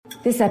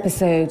This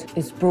episode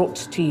is brought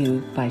to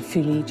you by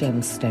Fuli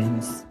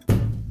Gemstones.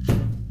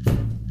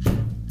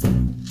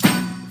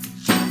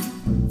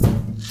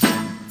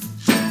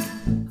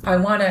 I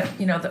want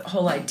to, the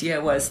whole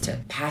idea was to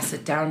pass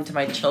it down to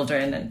my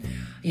children and,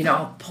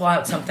 I'll pull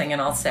out something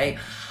and I'll say,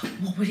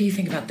 well, what do you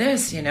think about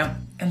this, And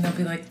they'll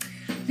be like,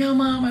 no,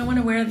 Mom, I want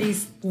to wear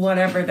these,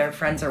 whatever their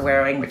friends are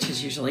wearing, which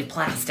is usually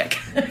plastic.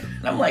 And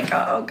I'm like,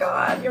 oh,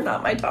 God, you're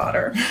not my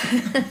daughter.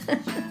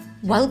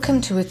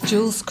 Welcome to If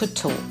Jewels Could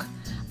Talk.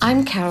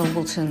 I'm Carol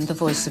Woolton, the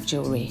voice of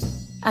jewellery,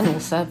 an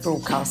author,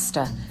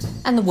 broadcaster,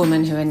 and the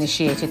woman who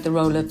initiated the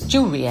role of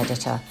jewellery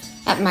editor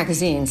at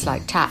magazines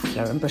like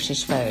Tatler and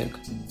British Vogue.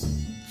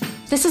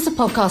 This is a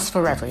podcast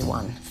for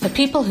everyone, for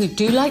people who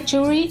do like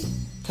jewellery,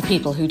 for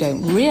people who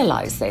don't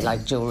realise they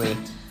like jewellery,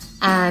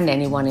 and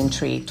anyone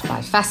intrigued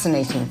by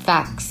fascinating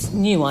facts,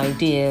 new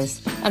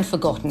ideas, and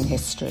forgotten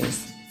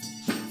histories.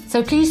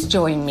 So please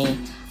join me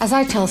as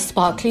I tell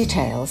sparkly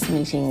tales,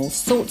 meeting all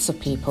sorts of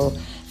people,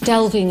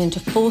 delving into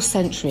 4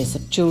 centuries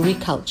of jewellery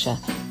culture,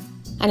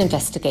 and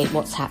investigate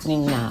what's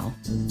happening now.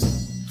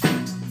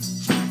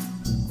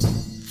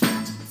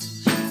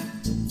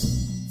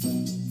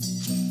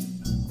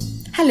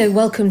 Hello,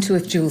 welcome to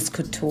If Jewels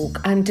Could Talk.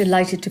 I'm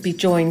delighted to be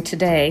joined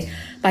today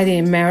by the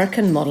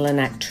American model and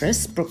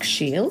actress Brooke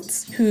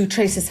Shields, who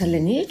traces her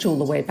lineage all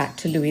the way back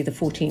to Louis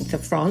XIV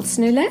of France,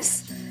 no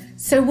less.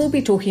 So we'll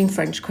be talking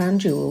French crown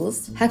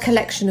jewels, her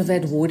collection of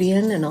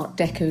Edwardian and Art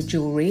Deco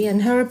jewellery,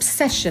 and her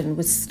obsession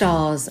with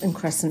stars and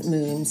crescent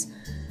moons,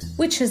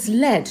 which has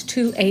led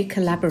to a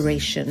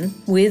collaboration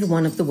with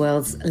one of the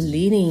world's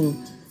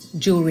leading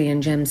jewellery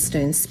and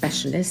gemstone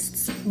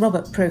specialists,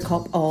 Robert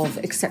Prokop of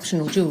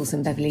Exceptional Jewels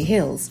in Beverly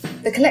Hills.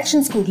 The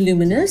collection's called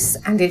Luminous,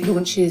 and it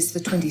launches the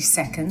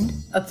 22nd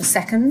of the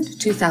 2nd,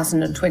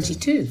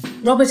 2022.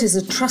 Robert is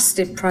a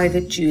trusted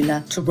private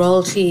jeweller to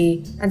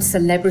royalty and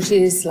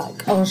celebrities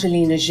like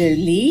Angelina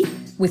Jolie,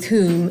 with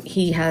whom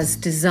he has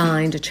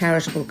designed a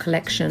charitable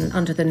collection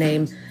under the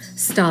name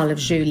Style of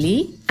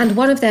Jolie, and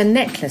one of their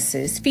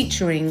necklaces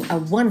featuring a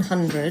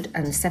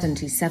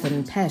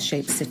 177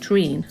 pear-shaped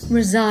citrine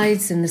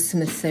resides in the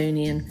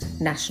Smithsonian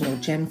National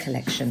Gem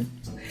Collection.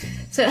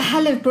 So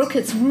hello, Brooke,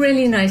 it's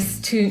really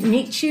nice to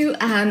meet you,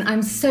 and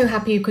I'm so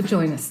happy you could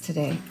join us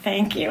today.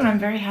 Thank you. I'm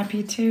very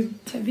happy to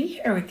be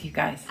here with you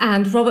guys.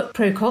 And Robert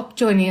Prokop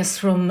joining us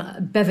from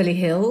Beverly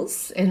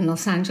Hills in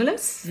Los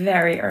Angeles.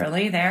 Very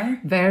early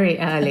there. Very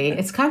early.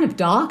 It's kind of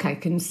dark, I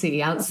can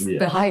see,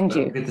 behind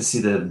you. Good to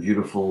see the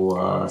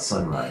beautiful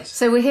sunrise.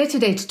 So we're here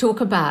today to talk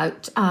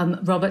about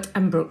Robert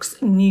and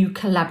Brooke's new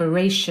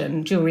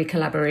jewellery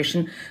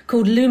collaboration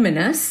called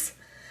Luminous.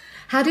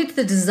 How did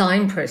the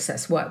design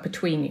process work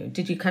between you?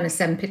 Did you kind of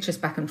send pictures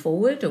back and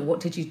forward, or what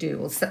did you do?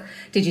 Or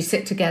did you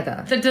sit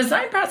together? The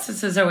design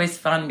process is always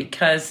fun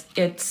because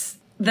it's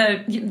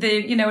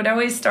it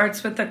always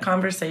starts with a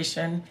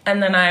conversation,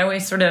 and then I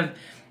always sort of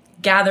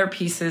gather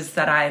pieces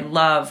that I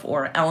love,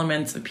 or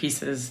elements of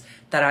pieces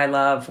that I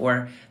love,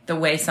 or the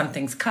way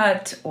something's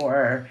cut,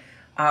 or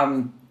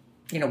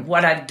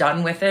what I've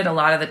done with it. A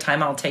lot of the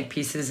time I'll take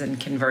pieces and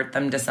convert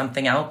them to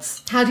something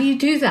else. How do you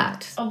do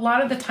that? A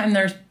lot of the time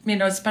there's,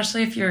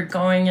 especially if you're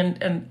going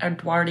in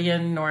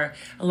Edwardian, or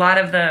a lot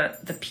of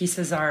the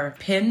pieces are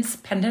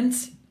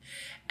pendants,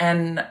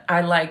 and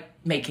I like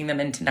making them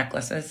into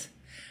necklaces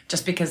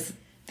just because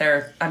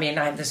I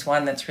have this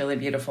one that's really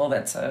beautiful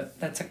that's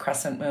a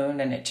crescent moon,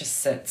 and it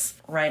just sits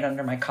right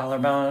under my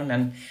collarbone,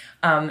 and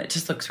it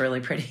just looks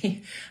really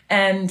pretty.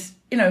 And,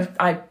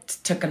 I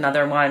took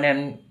another one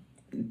and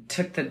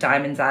took the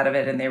diamonds out of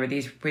it, and they were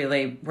these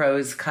really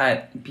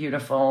rose-cut,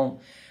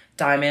 beautiful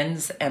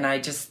diamonds, and I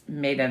just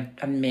made an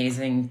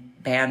amazing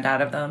band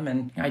out of them,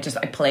 and I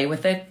play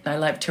with it. I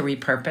love to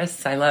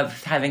repurpose. I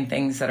love having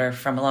things that are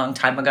from a long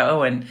time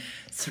ago and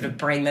sort of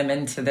bring them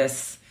into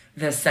this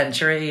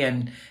century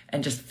and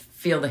just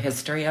feel the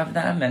history of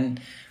them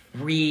and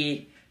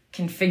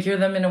reconfigure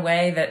them in a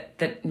way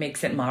that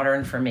makes it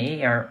modern for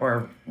me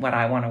or what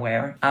I want to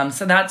wear.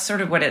 So that's sort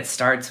of what it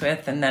starts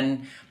with, and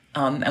then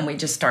and we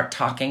just start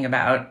talking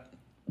about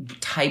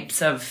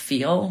types of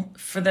feel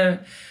for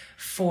the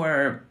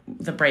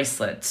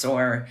bracelets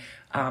or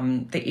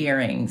the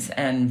earrings.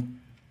 And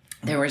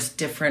there was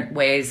different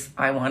ways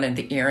I wanted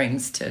the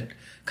earrings to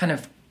kind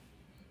of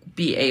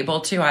be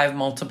able to. I have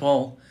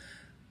multiple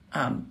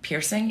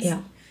piercings. Yeah.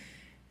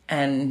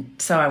 And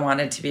so I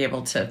wanted to be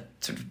able to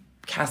sort of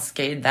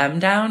cascade them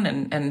down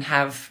and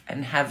have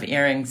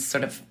earrings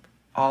sort of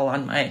all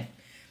on my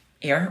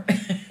ear.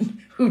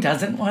 Who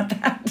doesn't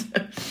want that?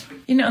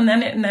 And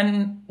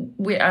then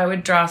I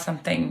would draw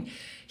something,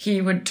 he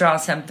would draw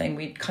something,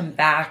 we'd come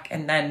back,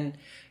 and then,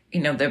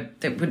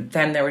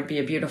 there would be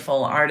a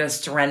beautiful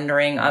artist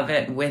rendering of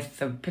it with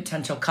the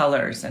potential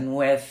colors and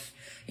with,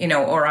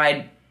 or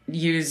I'd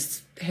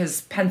use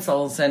his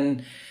pencils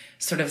and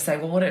sort of say,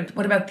 well,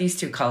 what about these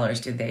two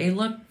colors? Do they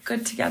look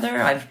good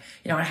together?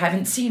 I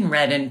haven't seen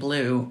red and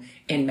blue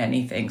in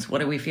many things. What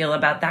do we feel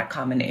about that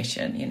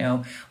combination?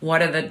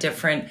 What are the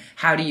different,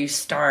 how do you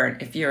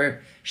start if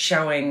you're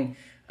showing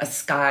a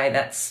sky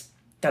that's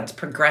that's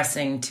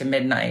progressing to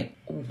midnight,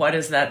 what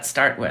does that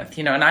start with?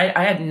 You know, and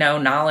I had no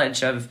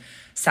knowledge of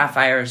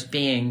sapphires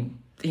being,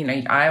 you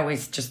know, I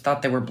always just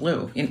thought they were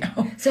blue, you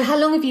know. So how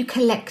long have you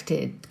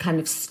collected kind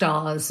of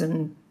stars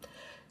and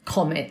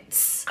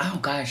comets? Oh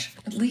gosh,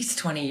 at least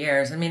 20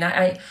 years. I mean,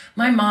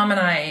 my mom and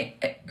I,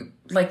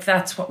 like,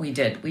 that's what we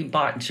did. We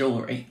bought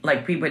jewelry.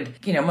 Like, we would,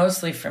 you know,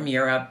 mostly from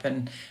Europe,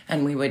 and I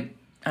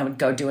would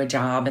go do a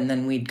job, and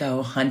then we'd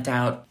go hunt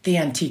out the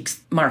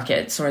antiques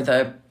markets or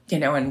the, you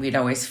know, and we'd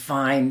always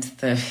find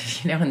the,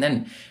 you know, and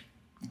then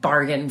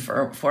bargain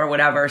for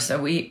whatever. So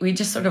we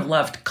just sort of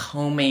loved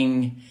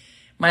combing.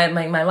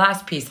 My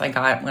last piece I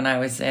got when I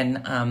was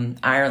in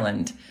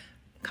Ireland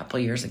a couple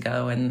of years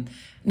ago, and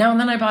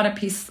then I bought a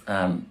piece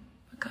a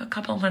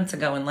couple of months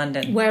ago in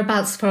London.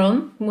 Whereabouts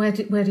from? Where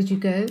did you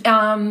go?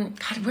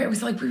 God, it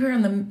was like we were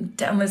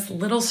down this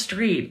little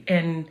street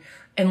in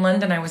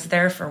London. I was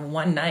there for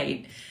one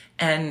night,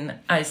 and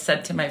I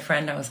said to my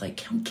friend, I was like,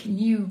 "Can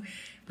you?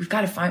 We've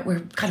got to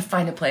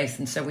find a place."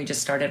 And so we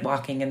just started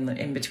walking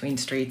in between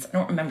streets. I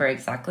don't remember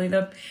exactly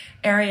the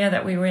area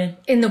that we were in.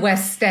 In the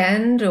West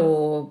End,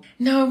 or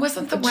no, it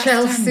wasn't the West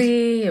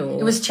Chelsea, End.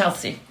 or it was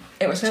Chelsea.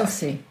 It was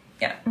Chelsea.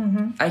 Yeah,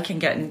 I can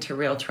get into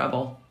real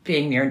trouble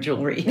being near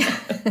jewelry.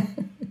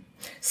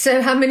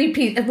 So, how many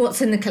pieces?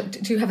 What's in the?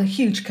 Do you have a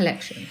huge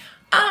collection?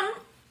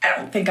 I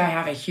don't think I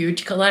have a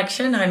huge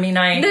collection. I mean,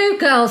 no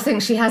girl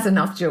thinks she has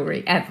enough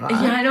jewelry ever.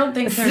 Yeah, I don't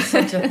think there's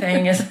such a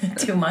thing as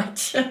too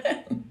much.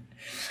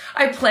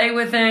 I play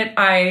with it.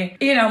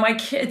 My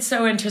kids,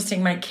 so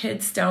interesting. My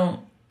kids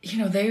don't,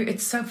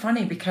 it's so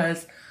funny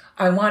because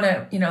I want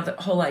to, the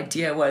whole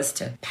idea was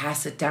to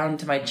pass it down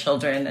to my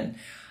children, and,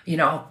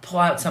 I'll pull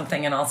out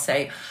something and I'll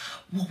say,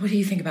 well, what do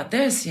you think about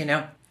this?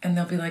 And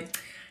they'll be like,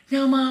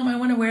 no, Mom, I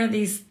want to wear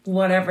these,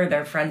 whatever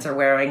their friends are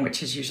wearing,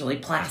 which is usually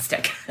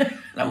plastic. And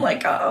I'm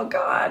like, oh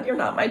God, you're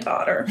not my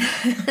daughter.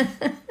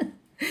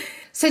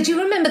 So do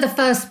you remember the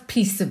first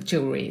piece of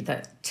jewelry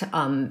that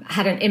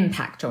had an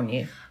impact on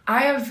you?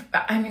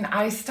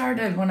 I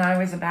started when I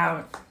was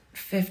about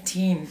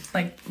 15,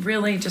 like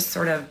really just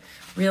sort of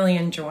really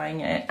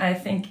enjoying it. I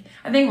think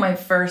my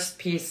first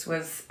piece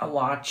was a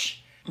watch.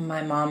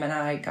 My mom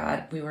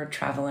and we were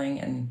traveling,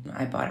 and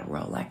I bought a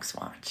Rolex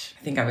watch.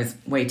 I think I was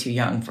way too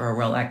young for a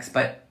Rolex,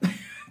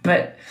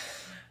 but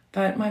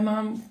my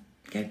mom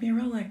gave me a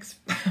Rolex.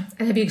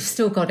 And have you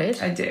still got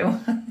it? I do.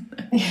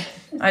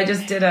 I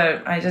just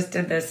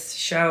did this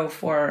show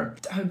for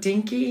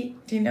Dinky.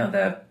 Do you know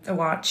the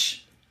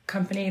watch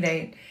company?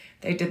 They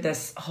did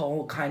this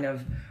whole kind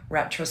of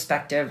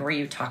retrospective where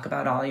you talk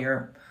about all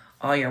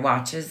your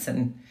watches,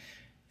 and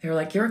they were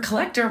like, "You're a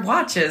collector of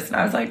watches." And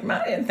I was like,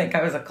 I didn't think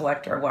I was a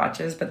collector of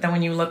watches. But then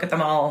when you look at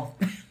them all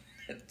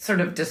sort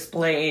of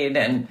displayed,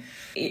 and,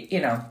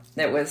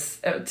 it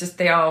was just,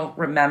 they all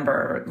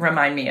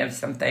remind me of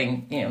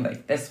something,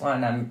 like this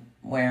one I'm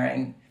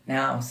wearing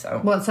now. So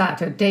what's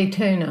that, a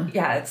Daytona?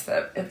 Yeah, it's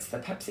the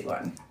Pepsi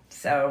one.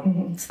 So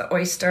It's the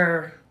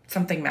Oyster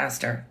something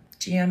Master.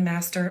 GM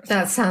Master.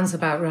 That sounds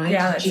about right.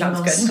 Yeah, that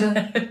sounds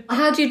good.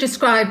 How do you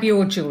describe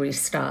your jewelry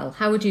style?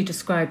 How would you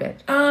describe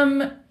it?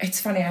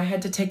 It's funny. I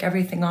had to take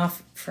everything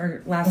off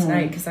for last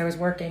night because I was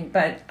working.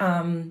 But,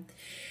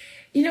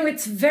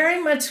 it's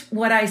very much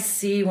what I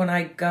see when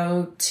I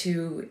go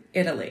to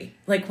Italy.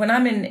 Like when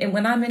I'm in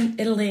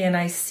Italy and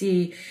I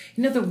see,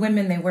 the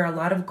women, they wear a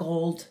lot of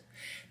gold.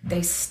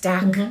 They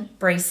stack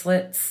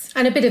bracelets.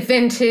 And a bit of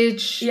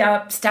vintage.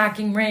 Yeah,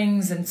 stacking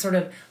rings and sort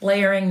of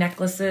layering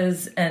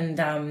necklaces. And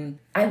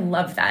I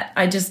love that.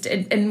 I just,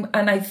 and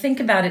I think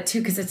about it too,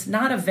 because it's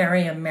not a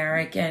very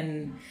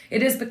American,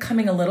 it is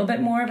becoming a little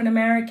bit more of an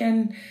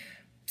American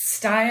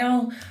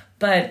style.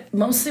 But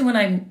mostly when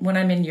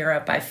I'm in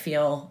Europe, I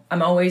feel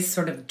I'm always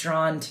sort of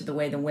drawn to the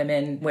way the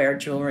women wear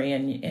jewelry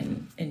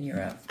in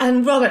Europe.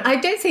 And Robert, I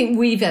don't think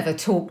we've ever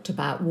talked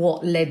about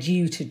what led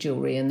you to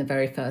jewelry in the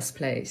very first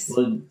place.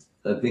 Well,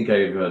 I think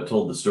I've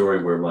told the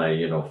story where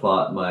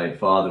my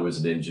father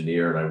was an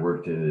engineer, and I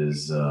worked in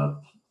his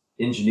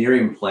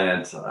engineering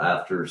plant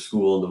after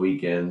school on the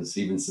weekends,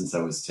 even since I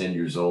was 10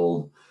 years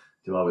old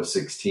till I was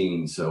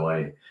 16. So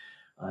I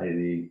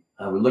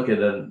would look at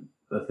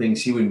the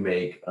things he would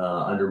make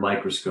under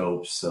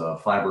microscopes,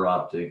 fiber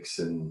optics,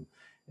 and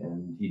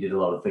he did a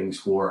lot of things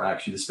for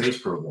actually the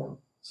space program.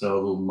 So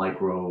little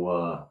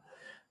micro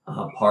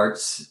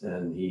parts,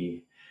 and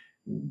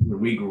when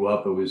we grew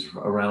up, it was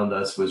around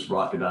us was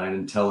Rocketdyne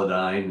and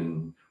Teledyne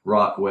and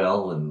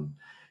Rockwell and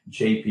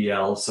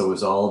JPL. So it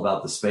was all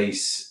about the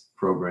space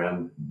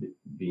program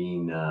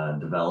being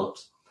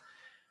developed.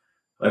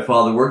 My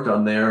father worked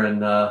on there,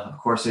 and of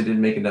course, I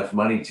didn't make enough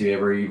money to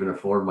ever even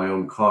afford my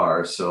own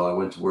car. So I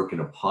went to work in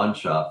a pawn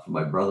shop for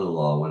my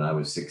brother-in-law when I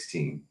was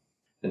 16.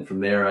 And from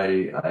there,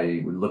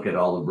 I would look at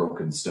all the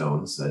broken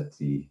stones that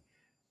the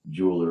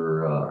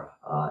jeweler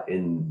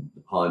in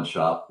the pawn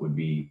shop would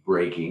be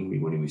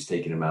breaking when he was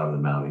taking them out of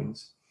the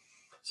mountings.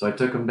 So I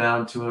took him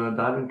down to a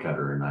diamond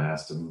cutter, and I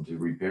asked him to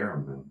repair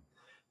them,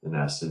 and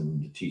asked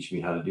him to teach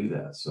me how to do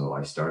that. So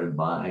I started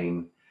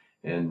buying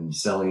and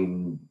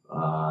selling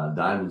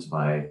diamonds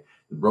by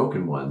the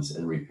broken ones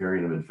and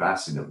repairing them and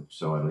fastening them.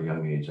 So at a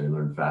young age, I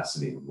learned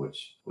fastening,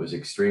 which was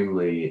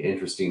extremely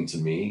interesting to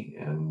me.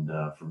 And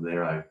from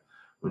there, I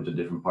went to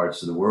different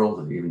parts of the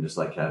world, even just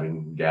like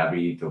having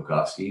Gabby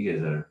Tokowski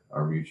as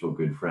our mutual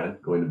good friend,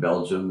 going to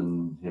Belgium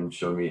and him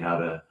showing me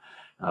how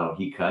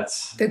he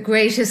cuts. The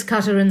greatest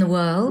cutter in the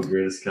world. The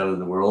greatest cutter in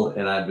the world.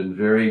 And I've been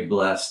very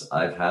blessed.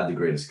 I've had the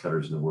greatest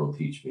cutters in the world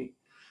teach me.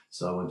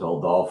 So I went to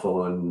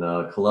Adolfo in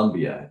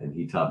Colombia, and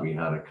he taught me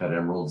how to cut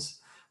emeralds,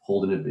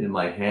 holding it in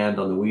my hand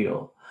on the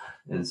wheel.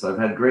 And so I've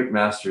had great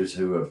masters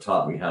who have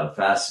taught me how to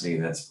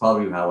fastening. That's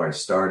probably how I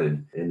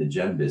started in the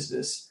gem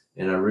business.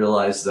 And I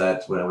realized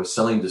that when I was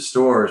selling to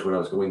stores, when I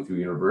was going through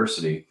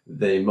university,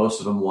 most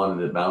of them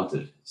wanted it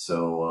mounted.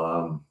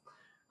 So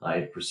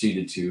I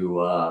proceeded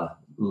to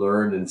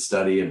learn and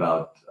study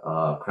about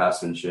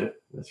craftsmanship.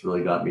 That's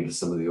really got me to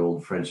some of the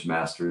old French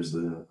masters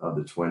of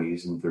the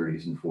 20s and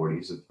 30s and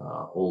 40s,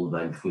 old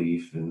Van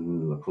Cleef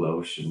and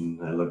Lecloche.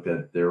 And I looked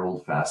at their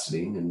old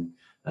fastening, and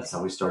that's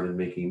how we started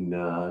making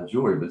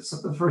jewelry. But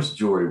the first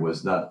jewelry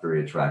was not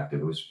very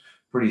attractive. It was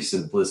pretty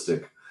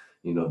simplistic,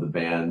 the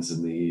bands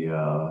and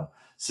the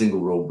single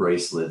row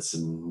bracelets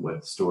and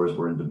what stores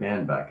were in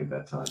demand back at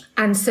that time.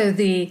 And so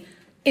the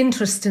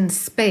interest in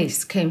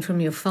space came from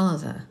your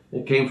father?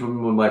 It came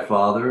from my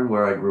father and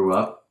where I grew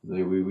up.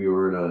 We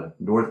were in a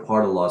north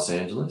part of Los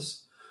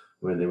Angeles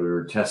where they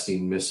were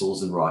testing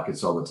missiles and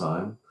rockets all the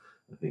time.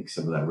 I think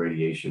some of that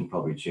radiation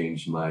probably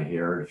changed my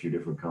hair in a few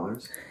different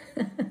colors.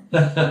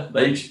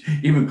 They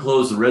even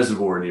closed the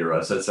reservoir near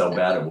us. That's how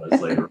bad it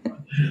was later on.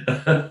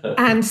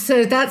 And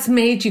so that's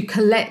made you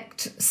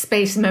collect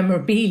space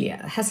memorabilia,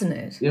 hasn't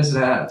it? Yes, it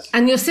has.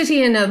 And you're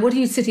sitting what are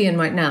you sitting in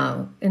right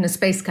now? In a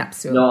space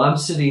capsule? No, I'm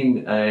sitting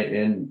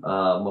in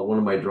one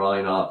of my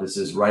drawing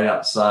offices right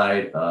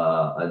outside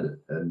a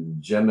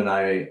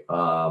Gemini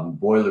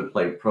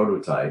boilerplate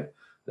prototype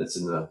that's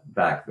in the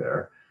back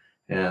there.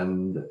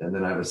 And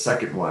then I have a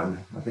second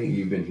one. I think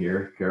you've been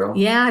here, Carol.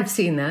 Yeah, I've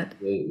seen that.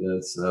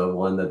 That's the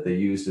one that they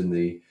used in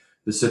the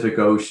Pacific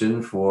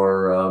Ocean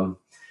for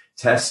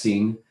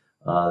testing.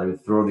 They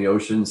would throw in the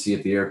ocean, see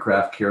if the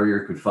aircraft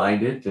carrier could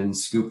find it and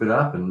scoop it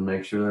up and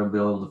make sure they'll be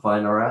able to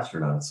find our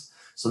astronauts.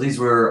 So these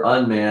were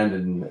unmanned,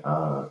 and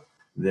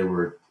they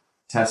were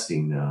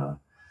testing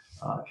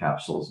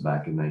capsules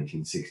back in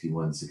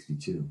 1961,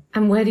 62.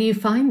 And where do you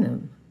find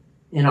them?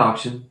 In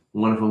auction.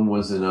 One of them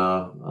was in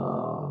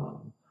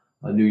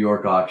a New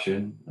York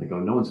auction. I go,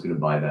 no one's going to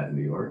buy that in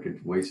New York.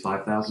 It weighs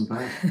 5,000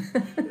 pounds.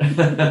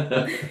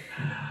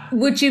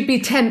 Would you be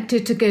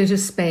tempted to go to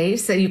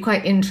space? Are you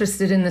quite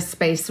interested in the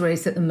space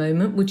race at the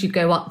moment? Would you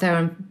go up there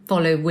and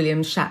follow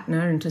William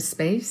Shatner into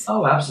space?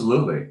 Oh,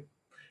 absolutely.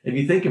 If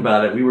you think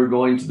about it, we were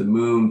going to the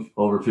moon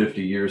over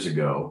 50 years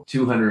ago,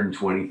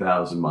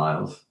 220,000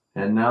 miles.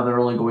 And now they're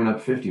only going up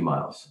 50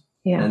 miles.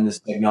 Yeah. And this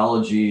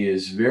technology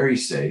is very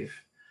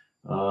safe.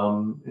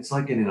 It's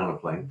like getting on a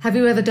plane. Have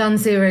you ever done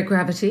zero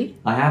gravity?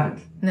 I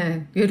haven't.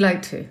 No, you'd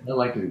like to. I'd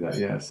like to do that,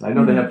 yes. I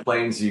know they have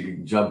planes you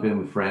can jump in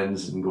with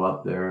friends and go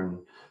up there and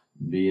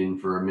be in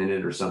for a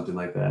minute or something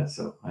like that.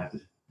 So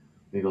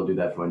maybe I'll do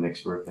that for my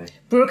next birthday.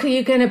 Brooke, are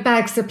you going to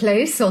bag the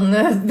place on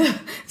the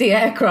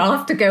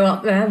aircraft to go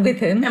up there with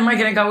him? Am I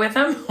going to go with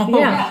him? Oh,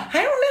 yeah.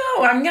 I don't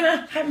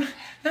know. I'm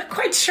not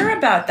quite sure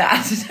about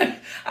that.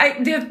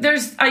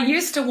 I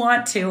used to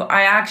want to.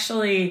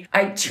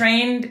 I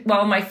trained,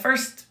 my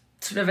first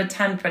sort of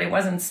attempt, but it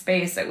wasn't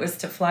space. It was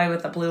to fly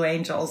with the Blue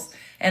Angels.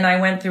 And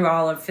I went through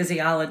all of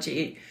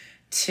physiology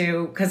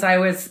because I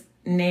was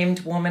named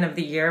Woman of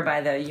the Year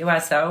by the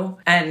USO.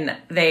 And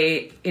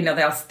they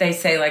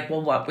say like,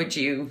 well, what would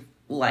you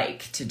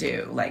like to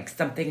do? Like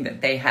something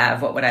that they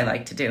have, what would I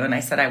like to do? And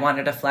I said, I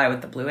wanted to fly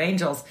with the Blue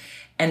Angels.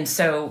 And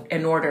so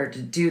in order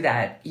to do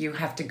that, you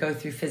have to go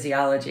through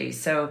physiology.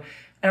 So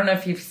I don't know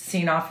if you've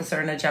seen Officer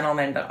and a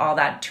Gentleman, but all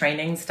that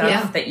training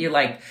stuff that you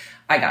like,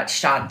 I got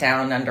shot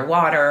down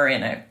underwater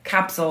in a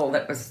capsule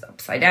that was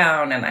upside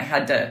down, and I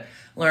had to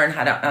learn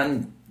how to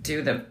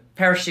undo the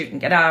parachute and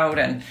get out.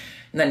 And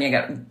then you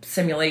got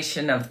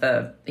simulation of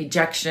the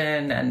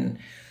ejection and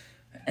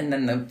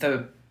then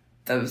the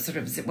sort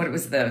of, what it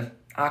was, the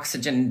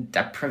oxygen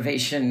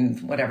deprivation,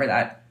 whatever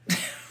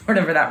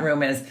that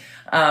room is.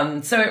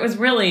 So it was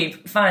really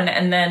fun.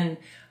 And then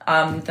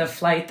the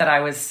flight that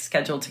I was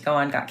scheduled to go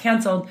on got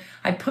canceled.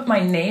 I put my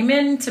name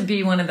in to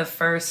be one of the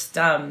first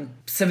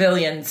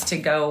civilians to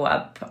go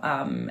up,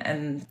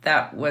 and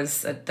that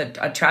was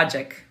a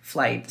tragic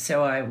flight.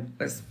 So I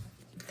was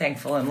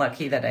thankful and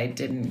lucky that I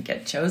didn't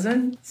get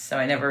chosen. So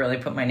I never really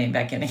put my name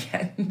back in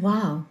again.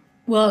 Wow.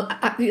 Well,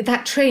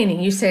 that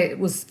training, you say it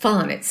was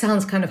fun. It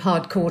sounds kind of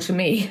hardcore to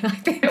me. I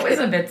think it was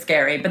a bit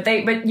scary, but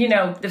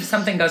if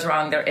something goes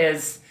wrong,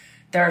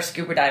 there are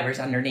scuba divers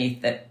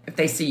underneath that if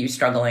they see you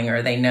struggling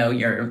or they know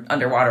you're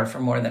underwater for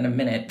more than a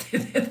minute,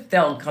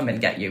 they'll come and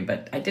get you.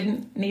 But I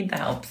didn't need the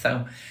help.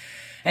 So,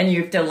 and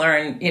you have to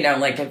learn,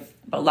 like if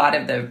a lot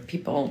of the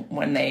people,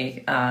 when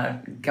they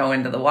go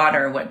into the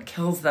water, what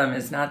kills them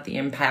is not the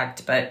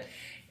impact, but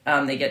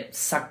they get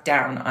sucked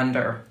down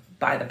under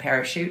by the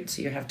parachute.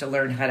 So you have to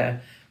learn how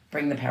to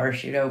bring the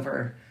parachute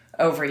over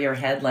over your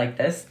head like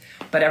this,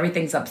 but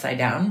everything's upside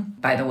down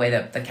by the way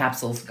that the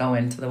capsules go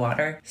into the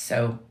water.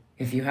 So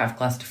if you have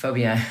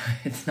claustrophobia,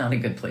 it's not a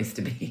good place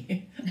to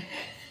be.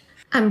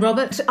 And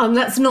Robert,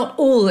 that's not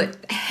all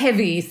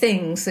heavy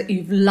things that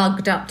you've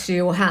lugged up to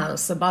your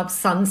house above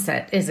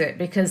sunset, is it?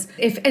 Because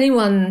if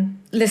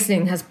anyone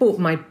listening has bought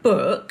my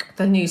book,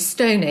 The New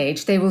Stone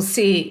Age, they will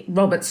see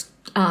Robert's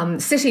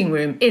sitting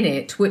room in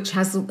it, which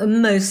has the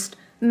most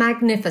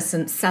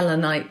magnificent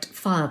selenite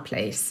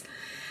fireplace.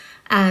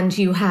 And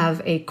you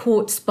have a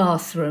quartz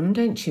bathroom,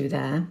 don't you,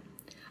 there?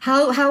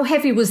 How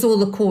heavy was all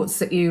the quartz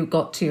that you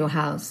got to your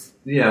house?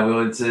 Yeah,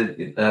 well, it's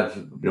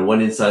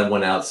one inside,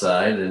 one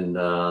outside, and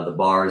the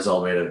bar is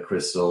all made out of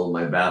crystal.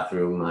 My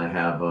bathroom, I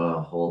have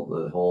the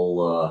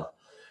whole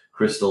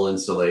crystal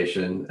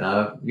installation.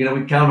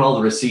 We count all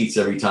the receipts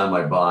every time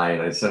I buy,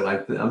 and I said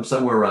I'm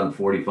somewhere around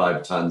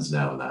 45 tons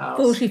now in the house.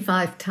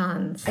 45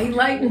 tons. I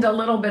lightened a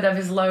little bit of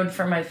his load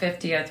for my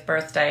 50th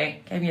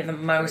birthday. Gave you the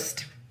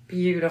most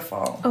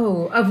beautiful.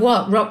 Oh, of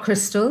what? Rock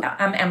crystal?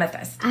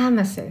 Amethyst.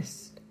 Amethyst.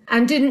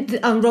 And didn't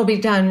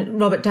Robert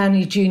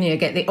Downey Jr.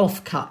 get the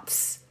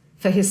offcuts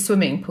for his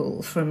swimming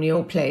pool from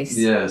your place?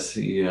 Yes,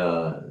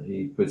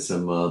 he put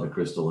some of the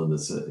crystal in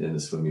the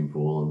swimming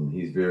pool, and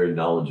he's very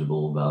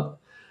knowledgeable about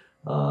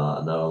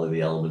not only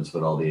the elements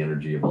but all the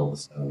energy of all the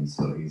stones.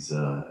 So he's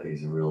a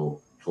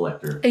real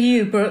collector. Are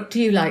you, Brooke? Do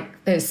you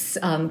like those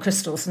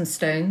crystals and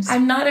stones?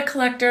 I'm not a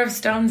collector of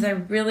stones. I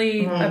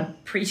really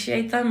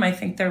appreciate them. I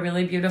think they're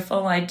really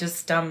beautiful. I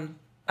just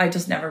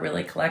never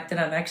really collected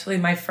them. Actually,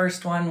 my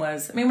first one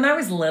was, when I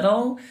was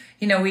little,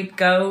 we'd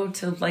go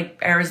to like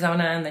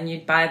Arizona and then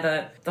you'd buy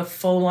the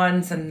full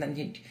ones and then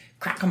you'd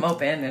crack them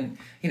open. And,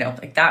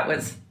 that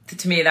was,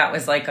 to me, that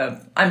was like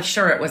I'm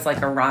sure it was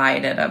like a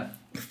ride at a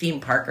theme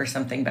park or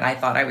something, but I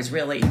thought I was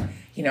really,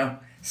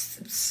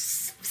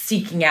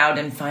 seeking out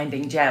and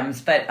finding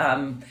gems. But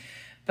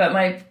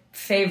my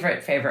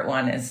favorite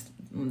one is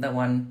the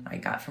one I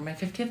got for my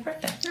 50th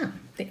birthday. Oh,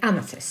 the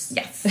amethyst.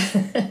 Yes.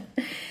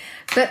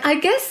 But I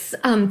guess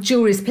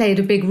jewelry's played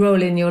a big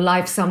role in your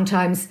life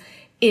sometimes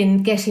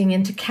in getting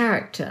into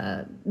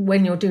character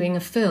when you're doing a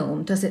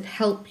film. Does it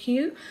help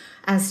you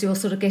as you're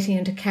sort of getting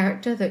into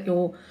character that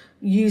you're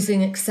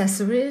using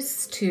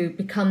accessories to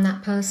become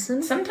that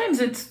person? Sometimes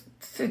it's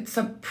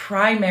a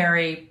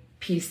primary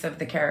piece of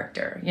the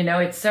character.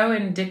 It's so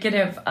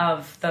indicative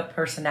of the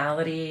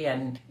personality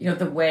and,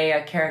 the way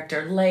a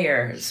character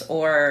layers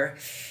or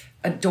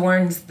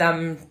adorns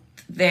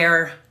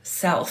their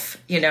self,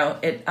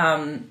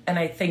 and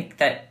I think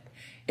that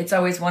it's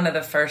always one of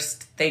the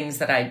first things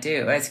that I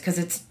do, is because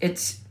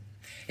it's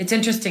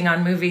interesting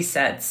on movie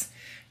sets.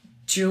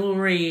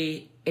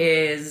 Jewelry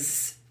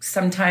is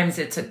sometimes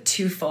it's a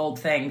twofold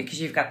thing because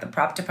you've got the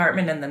prop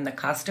department and then the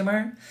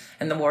costumer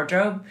and the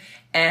wardrobe,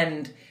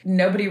 and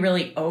nobody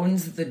really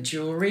owns the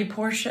jewelry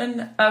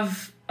portion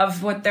of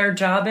what their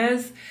job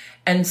is,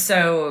 and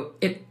so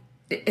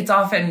it's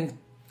often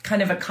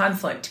kind of a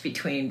conflict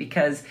between,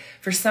 because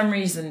for some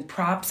reason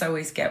props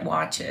always get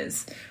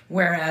watches,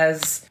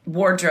 whereas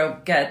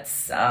wardrobe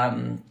gets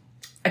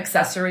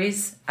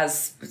accessories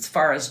as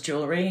far as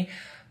jewelry,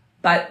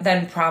 but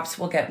then props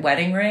will get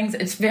wedding rings.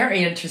 It's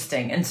very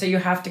interesting. And so you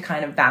have to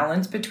kind of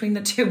balance between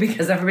the two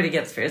because everybody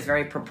is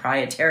very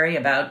proprietary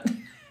about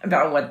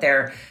what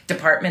their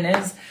department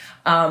is.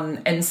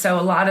 And so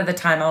a lot of the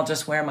time I'll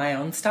just wear my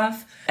own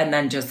stuff and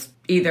then just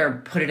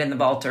either put it in the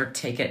vault or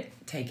take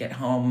it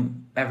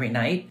home every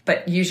night.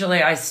 But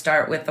usually I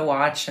start with the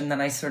watch and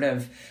then I sort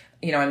of,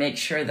 I make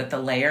sure that the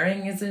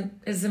layering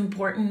is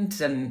important.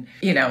 And,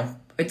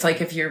 it's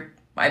like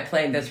I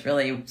play this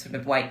really sort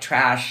of white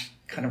trash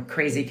kind of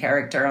crazy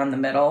character on the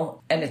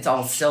middle, and it's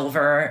all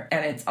silver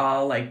and it's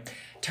all like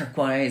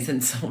turquoise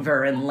and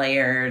silver and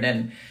layered.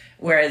 And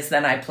whereas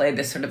then I play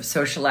this sort of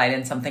socialite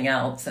and something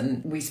else.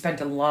 And we spent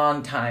a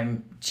long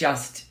time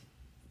just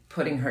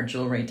putting her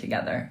jewelry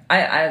together.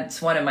 It's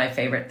one of my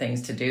favorite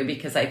things to do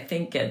because I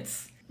think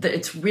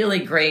it's really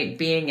great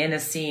being in a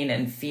scene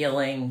and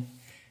feeling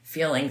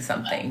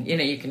something.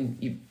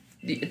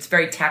 It's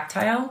very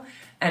tactile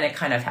and it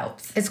kind of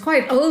helps. It's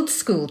quite old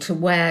school to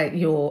wear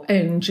your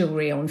own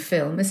jewelry on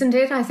film, isn't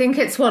it? I think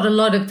it's what a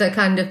lot of the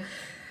kind of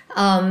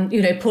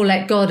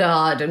Paulette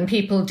Goddard and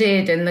people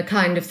did in the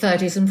kind of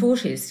 30s and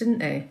 40s, didn't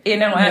they?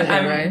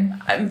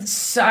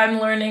 I'm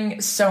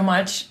learning so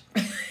much.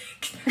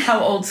 How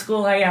old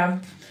school I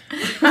am.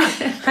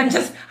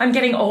 I'm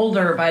getting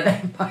older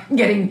I'm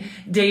getting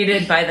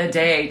dated by the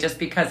day just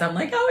because I'm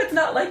like, it's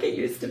not like it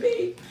used to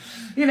be,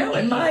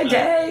 in my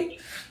day,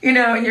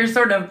 and you're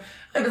sort of,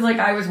 it was like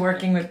I was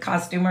working with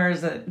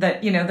costumers that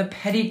the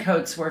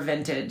petticoats were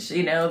vintage,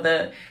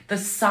 the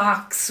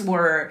socks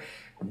were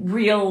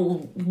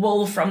real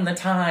wool from the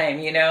time,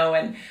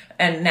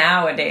 and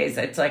nowadays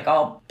it's like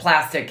all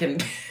plastic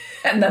and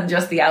then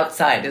just the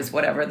outside is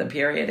whatever the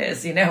period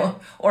is,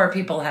 or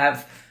people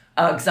have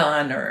Uggs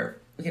on or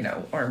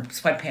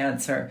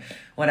sweatpants or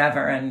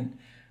whatever. And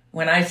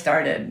when I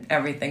started,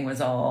 everything was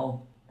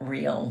all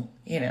real,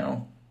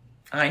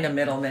 Ina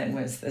Middleman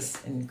was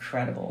this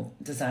incredible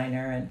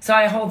designer. And so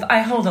I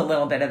hold a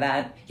little bit of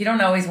that. You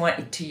don't always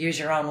want to use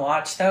your own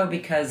watch though,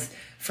 because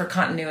for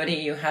continuity,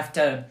 you have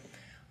to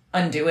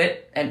undo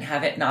it and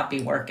have it not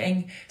be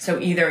working. So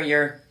either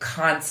you're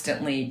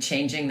constantly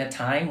changing the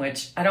time,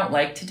 which I don't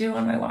like to do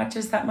on my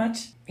watches that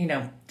much,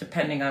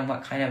 depending on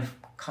what kind of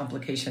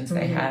complications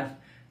they have.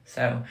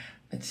 So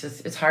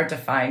it's hard to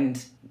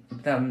find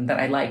them that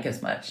I like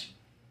as much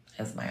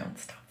as my own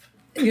stuff.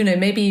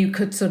 Maybe you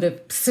could sort of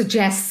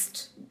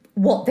suggest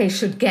what they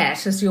should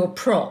get as your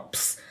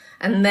props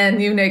and then,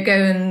 go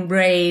and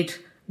raid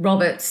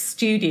Robert's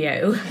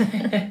studio.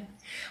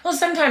 Well,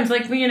 sometimes,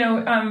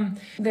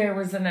 there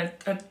was an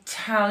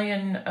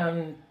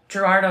Italian,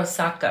 Gerardo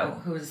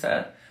Sacco, who is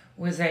a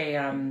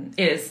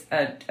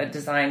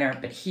designer,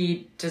 but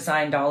he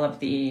designed all of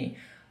the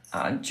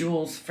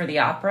jewels for the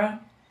opera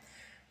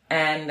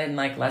and then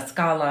La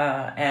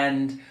Scala.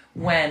 And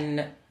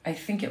when I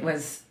think it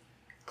was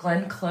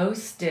Glenn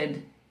Close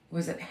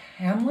was it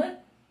Hamlet?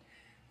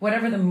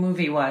 Whatever the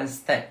movie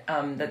was that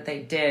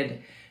they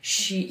did,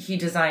 he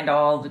designed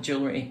all the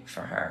jewelry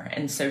for her.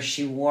 And so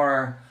she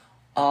wore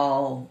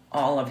all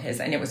of his,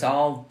 and it was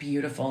all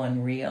beautiful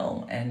and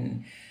real.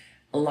 And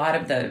a lot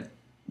of the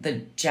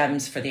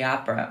gems for the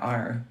opera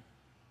are,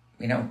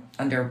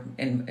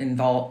 in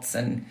vaults,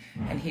 and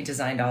he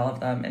designed all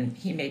of them, and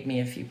he made me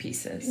a few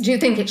pieces. Do you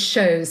think it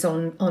shows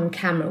on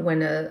camera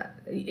when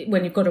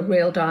you've got a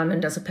real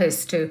diamond as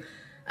opposed to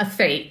a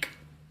fake?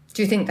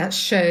 Do you think that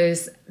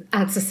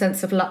adds a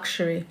sense of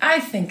luxury? I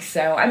think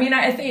so. I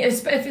think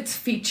if it's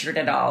featured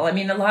at all. A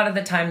lot of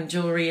the time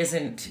jewelry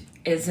isn't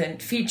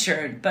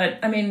featured, but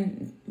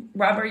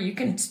Robert, you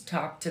can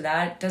talk to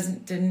that.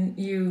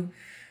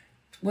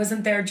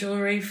 Wasn't there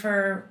jewelry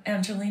for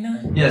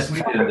Angelina? Yes,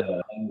 we did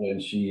when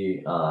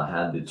she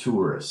had The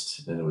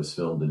Tourist, and it was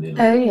filmed in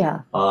Italy. Oh,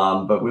 yeah.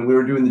 But when we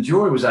were doing the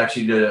jewelry, it was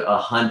actually a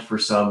hunt for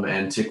some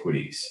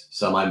antiquities.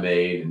 Some I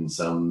made, and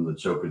the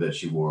choker that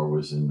she wore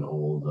was an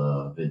old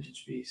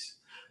vintage piece.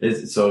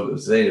 So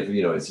saying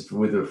it's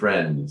with a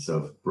friend. So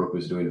if Brooke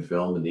was doing a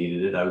film and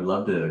needed it, I would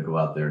love to go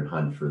out there and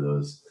hunt for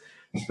those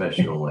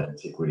special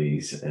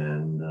antiquities.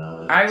 And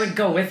I would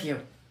go with you.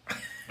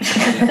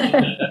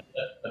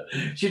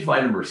 She'd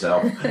find them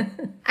herself.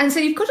 And so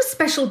you've got a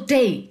special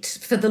date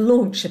for the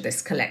launch of this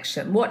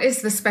collection. What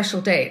is the special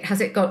date? Has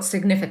it got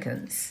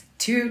significance?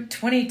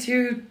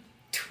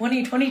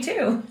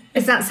 2/22/2022.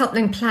 Is that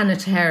something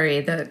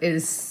planetary that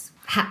is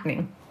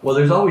happening? Well,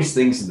 there's always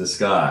things in the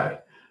sky.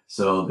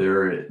 So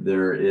there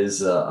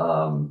is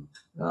when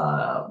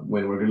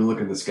we're going to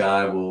look in the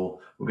sky,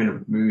 we'll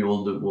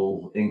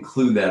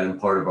include that in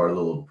part of our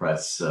little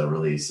press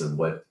release of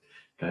what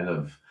kind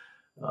of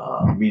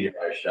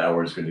meteorite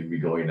shower is going to be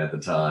going at the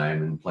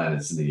time and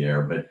planets in the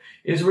air. But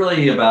it's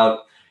really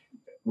about,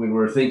 when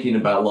we're thinking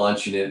about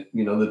launching it,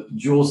 the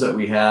jewels that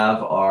we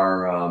have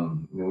are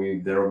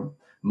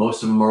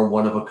most of them are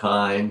one of a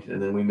kind,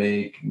 and then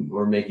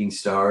we're making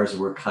stars, and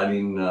we're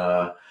cutting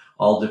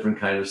all different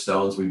kind of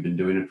stones. We've been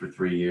doing it for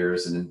 3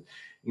 years, and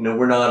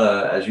we're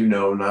not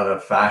not a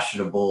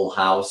fashionable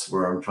house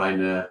where I'm trying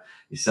to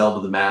sell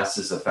to the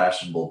masses a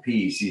fashionable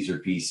piece. These are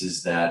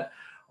pieces that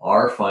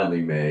are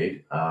finally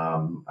made.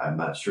 I'm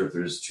not sure if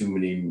there's too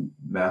many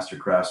master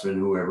craftsmen,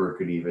 whoever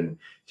could even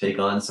take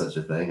on such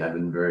a thing. I've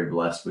been very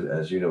blessed with,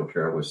 as you know,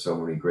 Carol, with so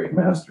many great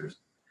masters.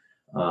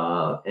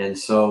 And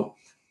so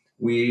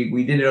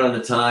we did it on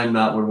a time,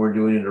 not when we're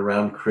doing it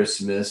around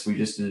Christmas. We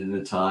just did it in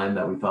a time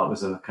that we thought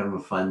was a kind of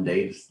a fun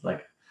date,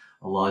 like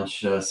a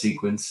launch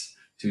sequence,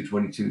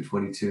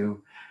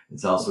 2/22/22.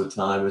 It's also a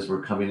time as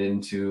we're coming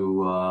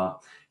into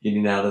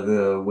getting out of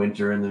the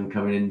winter and then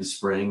coming into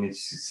spring.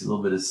 It's a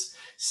little bit of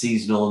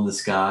seasonal in the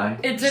sky.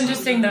 It's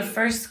interesting. The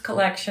first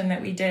collection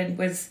that we did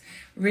was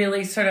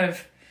really sort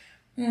of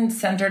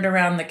centered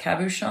around the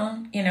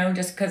cabochon,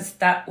 just because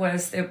that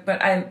was it.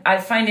 But I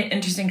find it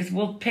interesting because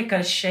we'll pick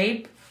a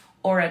shape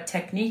or a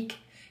technique.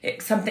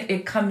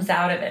 It comes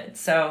out of it.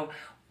 So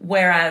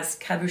whereas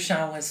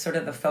cabochon was sort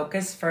of the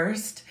focus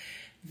first,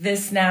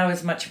 this now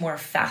is much more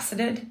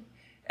faceted.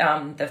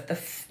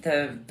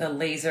 The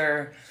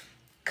laser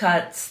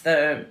cuts,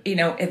 so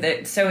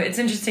it's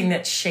interesting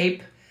that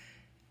shape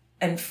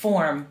and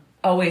form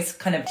always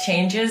kind of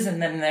changes,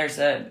 and then there's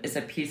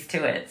a piece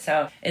to it.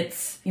 So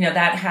it's,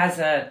 that has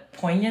a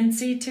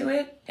poignancy to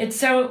it. It's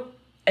so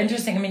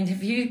interesting.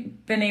 Have you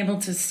been able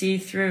to see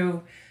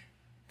through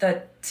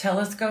the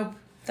telescope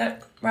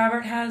that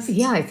Robert has?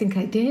 Yeah, I think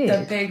I did.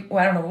 The big,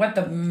 I don't know what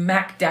the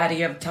Mac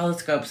Daddy of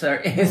telescopes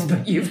is,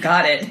 but you've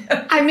got it.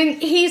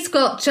 He's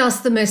got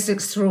just the most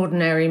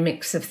extraordinary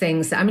mix of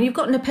things. You've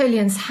got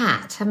Napoleon's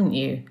hat, haven't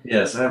you?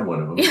 Yes, I have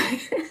one of them.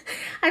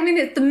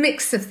 It's the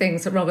mix of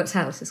things at Robert's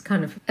house is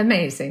kind of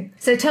amazing.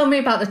 So tell me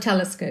about the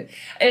telescope.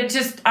 I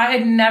just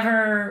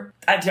never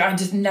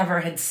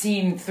had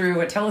seen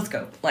through a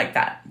telescope like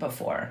that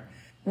before.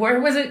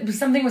 Where was it?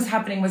 Something was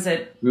happening. Was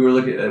it? We were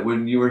looking at,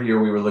 when you were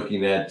here, we were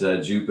looking at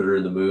Jupiter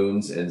and the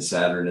moons and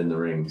Saturn and the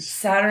rings.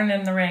 Saturn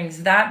and the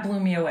rings. That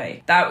blew me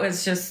away. That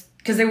was just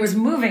because it was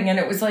moving, and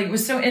it was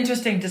so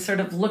interesting to sort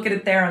of look at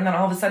it there, and then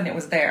all of a sudden it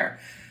was there.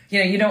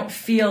 You don't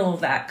feel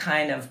that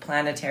kind of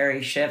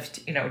planetary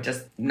shift,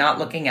 just not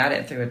looking at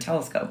it through a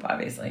telescope,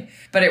 obviously.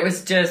 But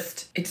it's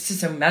just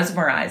so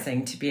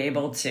mesmerizing to be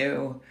able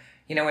to,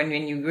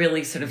 when you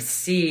really sort of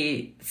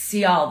see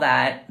all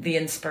that, the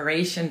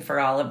inspiration for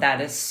all of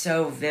that is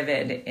so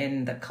vivid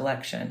in the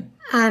collection.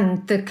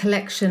 And the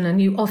collection,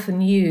 and you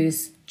often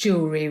use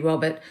jewelry,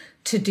 Robert,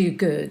 to do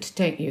good,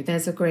 don't you?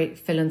 There's a great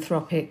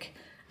philanthropic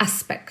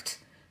aspect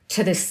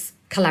to this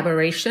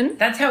collaboration.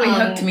 That's how he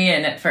hooked me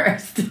in at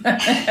first.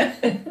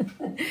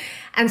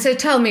 And so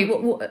tell me,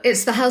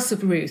 it's the House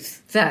of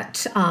Ruth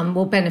that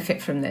will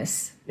benefit from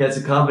this. Yeah, it's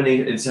a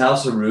combination. It's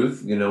House of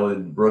Ruth.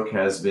 Brooke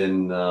has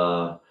been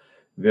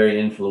very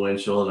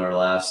influential in our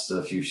last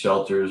few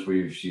shelters.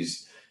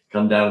 She's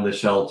come down to the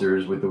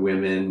shelters with the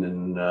women,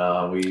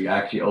 and we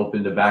actually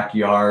opened a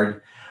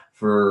backyard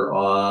for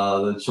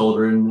the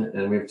children,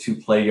 and we have 2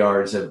 play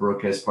yards that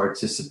Brooke has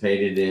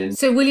participated in.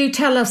 So will you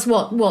tell us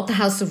what the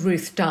House of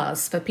Ruth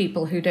does for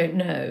people who don't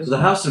know? So the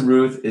House of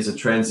Ruth is a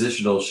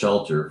transitional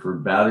shelter for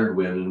battered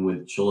women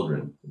with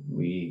children.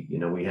 We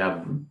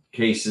have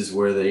cases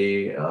where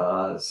they,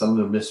 some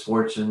are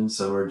misfortune,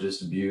 some are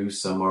just abuse,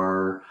 some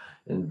are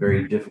in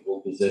very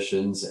difficult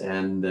positions,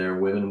 and they're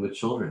women with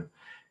children.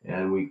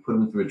 And we put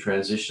them through a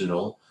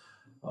transitional,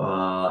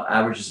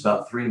 averages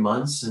about 3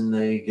 months, and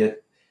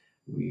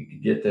we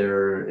get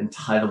their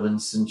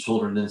entitlements and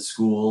children in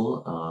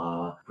school,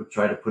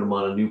 try to put them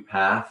on a new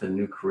path, a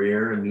new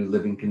career, and new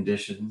living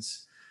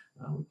conditions.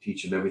 We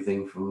teach them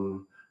everything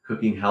from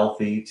cooking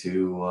healthy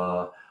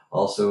to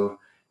also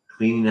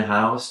cleaning the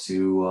house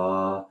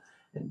to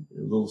and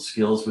little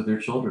skills with their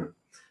children.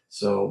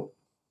 So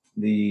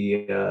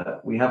we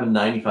have a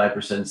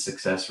 95%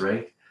 success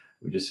rate.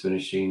 We're just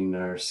finishing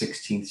our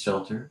 16th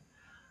shelter.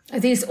 Are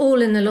these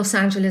all in the Los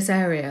Angeles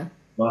area?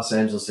 Los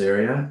Angeles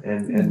area,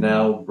 and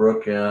now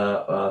Brooke,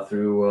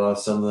 through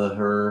some of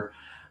her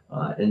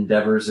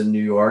endeavors in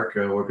New York,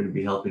 we're going to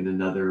be helping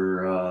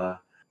another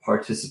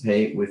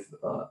participate with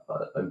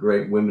a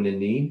great Women in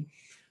Need,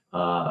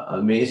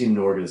 amazing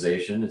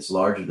organization. It's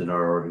larger than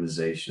our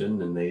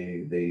organization, and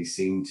they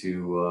seem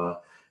to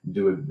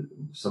do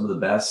some of the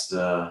best,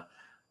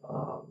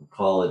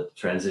 call it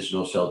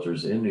transitional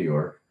shelters in New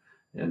York.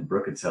 And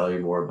Brooke could tell you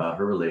more about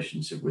her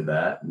relationship with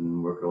that,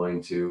 and we're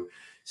going to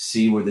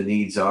see where the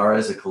needs are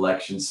as a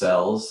collection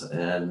sells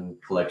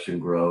and collection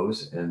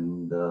grows,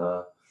 and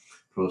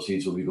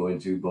proceeds will be going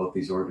to both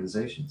these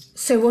organizations.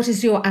 So what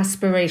is your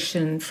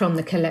aspiration from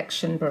the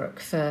collection, Brooke,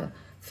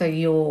 for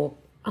your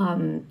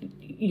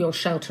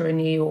shelter in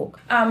New York?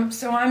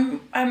 So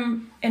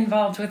I'm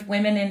involved with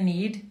Women in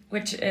Need,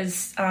 which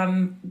is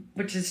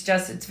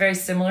just, it's very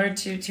similar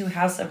to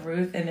House of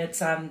Ruth, and it's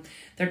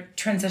they're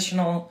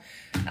transitional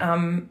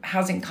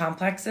housing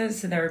complexes.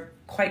 So they're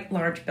quite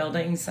large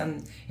buildings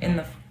in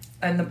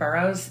the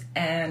boroughs,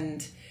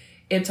 and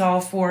it's all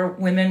for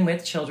women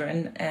with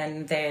children,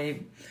 and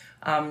they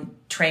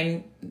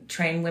train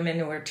women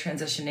who are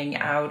transitioning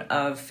out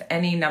of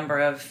any number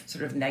of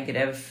sort of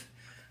negative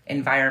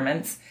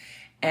environments,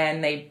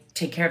 and they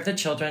take care of the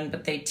children,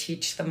 but they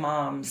teach the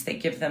moms, they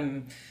give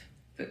them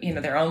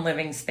their own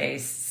living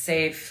space,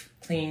 safe,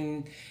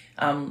 clean,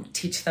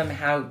 teach them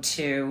how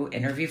to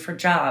interview for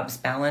jobs,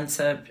 balance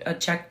a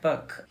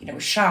checkbook,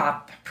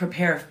 shop,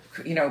 prepare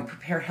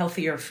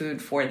healthier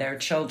food for their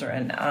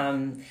children.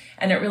 And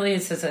it really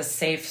is a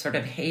safe sort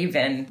of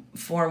haven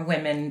for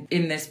women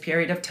in this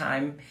period of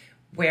time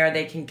where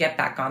they can get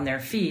back on their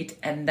feet,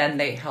 and then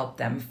they help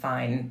them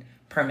find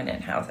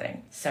permanent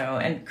housing. So,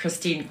 and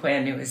Christine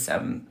Quinn, who is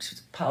she's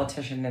a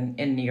politician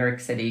in New York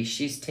City,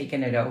 she's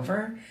taken it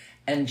over,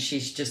 and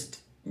she's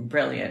just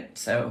brilliant.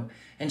 So,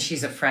 and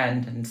she's a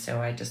friend, and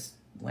so I just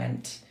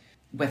went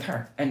with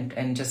her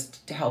and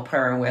just to help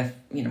her with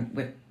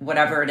with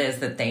whatever it is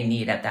that they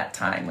need at that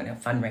time,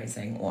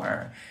 fundraising,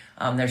 or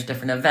there's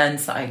different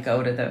events. I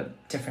go to the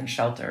different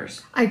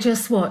shelters. I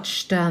just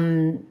watched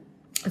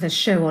the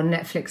show on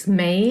Netflix,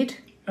 Made,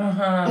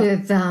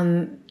 with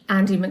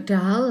Andy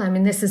McDowell. I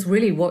mean, this is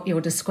really what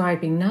you're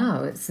describing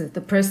now. It's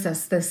the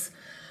process, this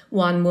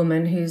one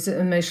woman who's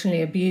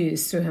emotionally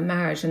abused through her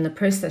marriage, and the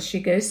process she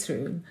goes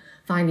through,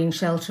 finding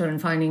shelter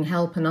and finding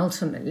help, and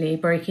ultimately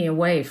breaking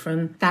away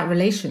from that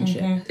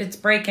relationship. Mm-hmm. It's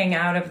breaking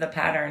out of the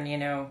pattern,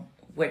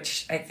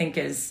 which I think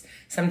is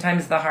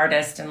sometimes the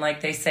hardest. And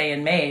like they say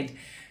in Made,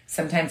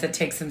 sometimes it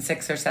takes them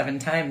 6 or 7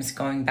 times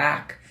going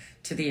back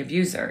to the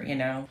abuser,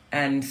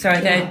 and so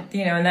that,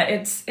 and that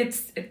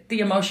it's the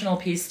emotional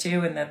piece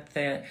too, and that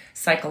the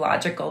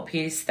psychological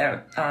piece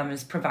that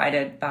is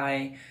provided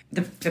by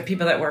the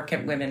people that work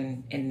at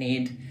Women in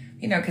Need,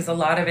 because a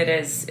lot of it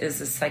is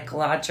a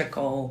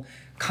psychological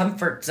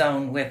comfort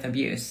zone with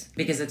abuse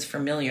because it's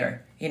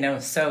familiar,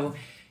 so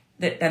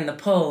that, and the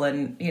pull,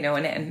 and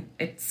and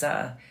it's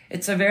a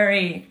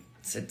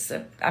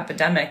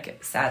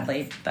epidemic,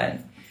 sadly. But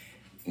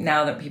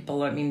now that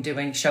people are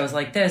doing shows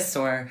like this,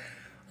 or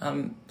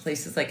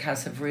places like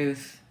House of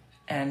Ruth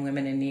and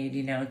Women in Need,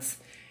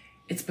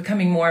 it's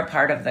becoming more a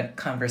part of the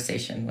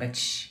conversation,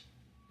 which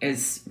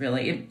is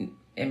really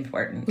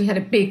important. We had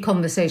a big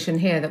conversation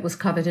here that was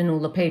covered in all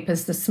the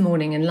papers this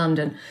morning in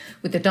London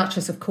with the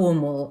Duchess of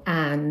Cornwall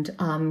and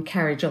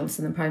Carrie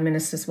Johnson, the Prime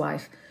Minister's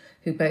wife,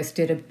 who both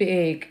did a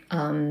big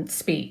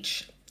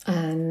speech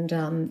and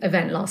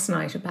event last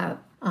night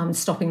about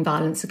stopping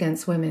violence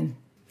against women.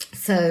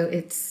 So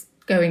it's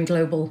going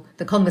global.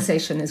 The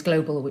conversation is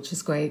global, which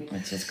is great.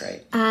 Which is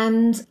great.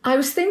 And I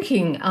was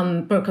thinking,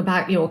 Brooke,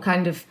 about your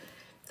kind of,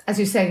 as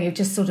you're saying, you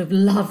just sort of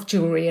love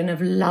jewellery and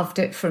have loved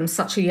it from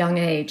such a young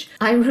age.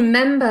 I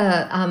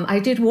remember I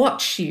did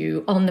watch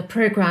you on the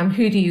programme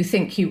Who Do You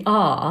Think You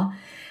Are,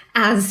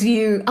 as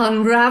you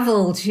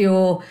unravelled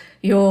your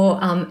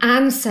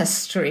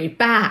ancestry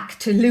back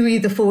to Louis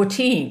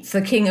XIV,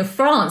 the King of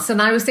France.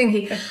 And I was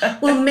thinking,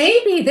 well,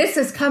 maybe this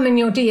has come in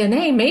your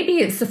DNA. Maybe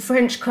it's the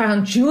French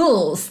crown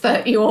jewels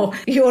that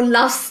you're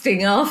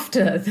lusting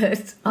after.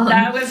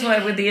 That was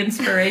what the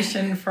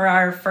inspiration for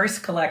our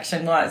first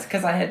collection was,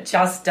 because I had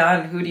just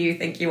done Who Do You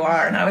Think You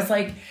Are? And I was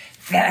like,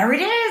 there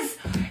it is.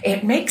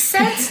 It makes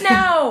sense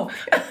now.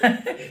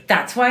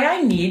 That's why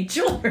I need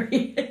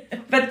jewelry.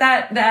 But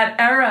that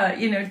era,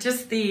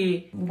 just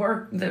the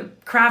work, the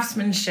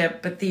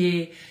craftsmanship, but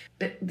the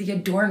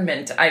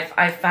adornment,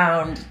 I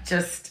found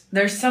just,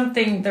 there's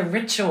something, the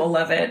ritual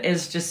of it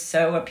is just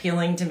so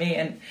appealing to me.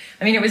 And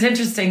I mean, it was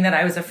interesting that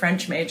I was a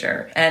French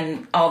major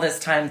and all this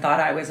time thought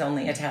I was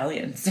only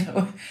Italian.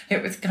 So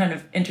it was kind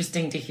of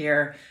interesting to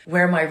hear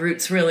where my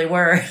roots really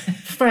were.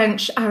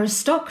 French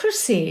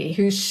aristocracy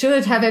who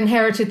should have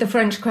inherited the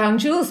French crown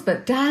jewels,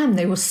 but damn,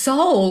 they were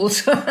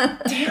sold.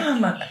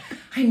 Damn,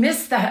 I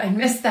missed that. I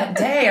missed that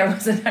day.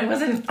 I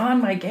wasn't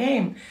on my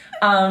game.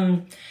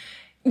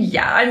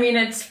 Yeah, I mean,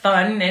 it's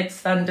fun. It's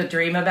fun to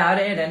dream about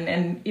it.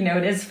 And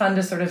it is fun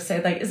to sort of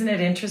say, like, isn't it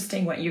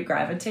interesting what you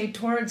gravitate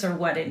towards or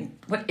what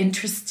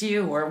interests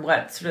you or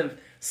what sort of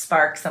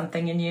sparks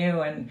something in you?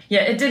 And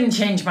yeah, it didn't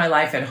change my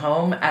life at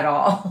home at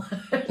all.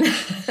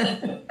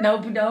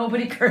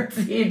 Nobody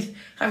curtsied.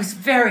 I was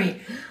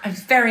very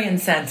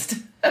incensed.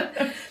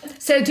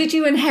 So did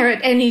you inherit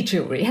any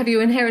jewelry? Have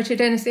you inherited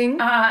anything?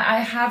 I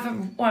have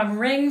a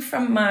ring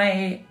from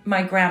my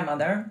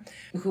grandmother,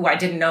 who I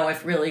didn't know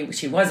if really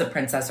she was a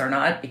princess or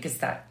not, because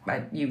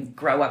you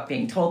grow up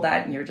being told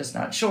that and you're just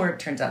not sure. It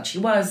turns out she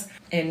was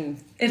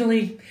in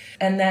Italy.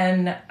 And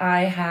then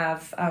I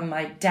have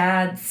my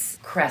dad's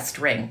crest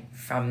ring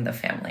from the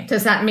family.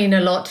 Does that mean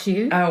a lot to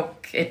you? Oh,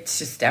 it's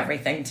just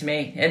everything to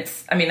me.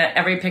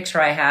 Every picture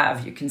I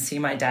have, you can see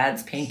my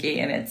dad's pinky,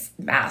 and it's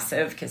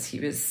massive because he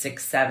was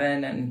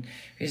 6'7" and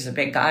he's a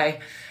big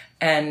guy.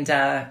 And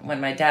when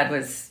my dad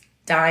was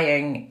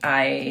dying,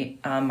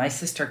 my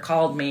sister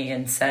called me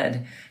and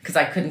said, because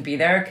I couldn't be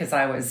there because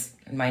I was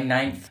in my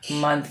 9th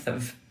month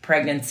of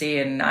pregnancy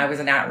and I was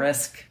an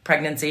at-risk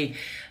pregnancy.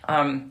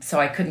 So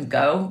I couldn't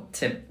go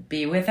to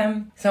be with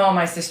him. So all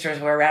my sisters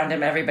were around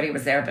him. Everybody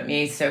was there but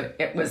me. So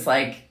it was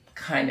like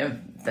kind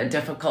of the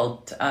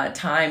difficult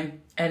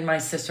time. And my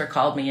sister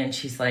called me and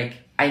she's like,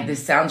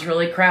 this sounds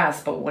really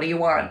crass, but what do you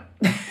want?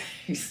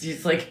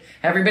 She's like,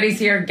 everybody's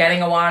here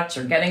getting a watch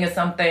or getting a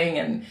something.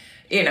 And,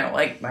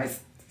 like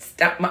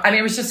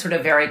it was just sort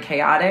of very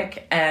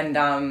chaotic. And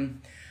I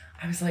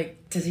was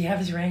like, does he have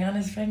his ring on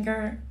his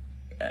finger?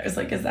 I was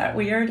like, is that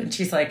weird? And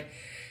she's like,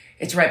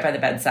 it's right by the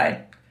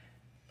bedside.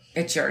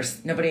 It's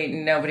yours.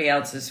 Nobody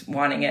else is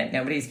wanting it.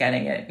 Nobody's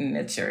getting it, and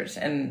it's yours.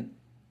 And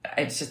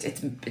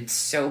it's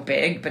so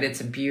big, but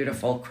it's a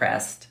beautiful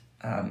crest.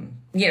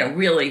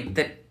 Really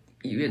that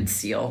you would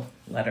seal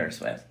letters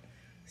with.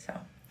 So.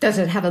 Does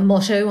it have a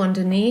motto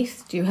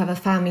underneath? Do you have a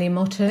family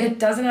motto? It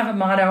doesn't have a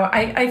motto.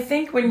 I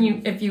think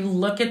if you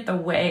look at the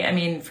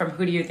way, from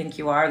Who Do You Think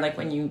You Are, like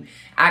when you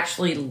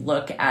actually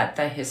look at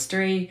the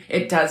history,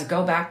 it does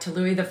go back to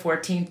Louis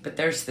XIV, but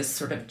there's this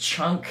sort of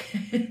chunk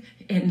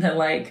in the,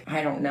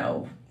 I don't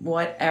know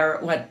what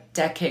era, what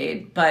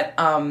decade, but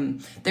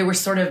they were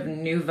sort of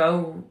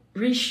nouveau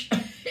riche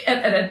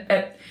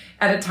at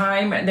a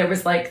time. There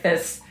was like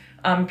this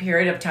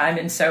period of time.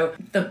 And so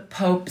the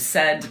Pope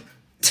said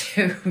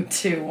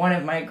to one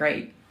of my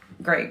great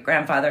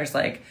grandfathers,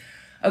 like,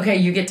 okay,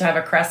 you get to have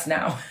a crest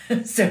now,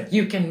 so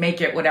you can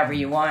make it whatever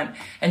you want.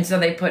 And so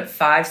they put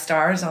 5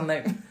 stars on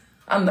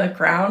the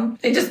crown.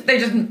 They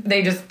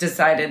just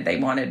decided they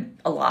wanted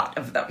a lot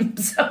of them.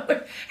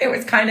 So it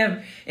was kind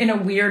of in a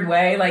weird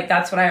way, like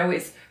that's what I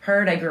always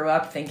heard. I grew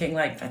up thinking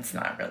like that's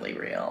not really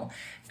real.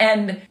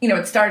 And,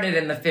 it started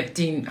in the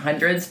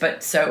 1500s,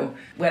 but so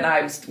when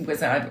I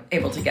was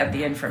able to get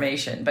the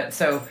information, but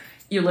so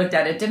you looked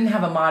at it, didn't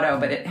have a motto,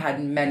 but it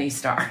had many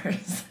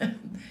stars.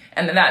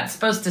 And that's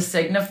supposed to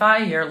signify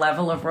your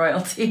level of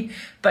royalty.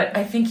 But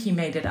I think he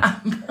made it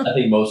up. I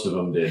think most of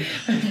them did.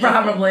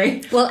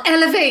 Probably. Well,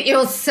 elevate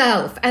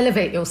yourself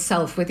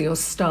with your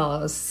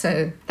stars.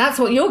 So that's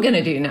what you're going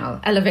to do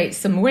now. Elevate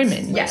some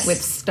women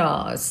with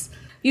stars.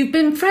 You've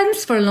been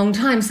friends for a long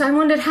time, so I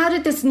wondered, how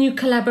did this new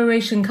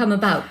collaboration come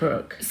about,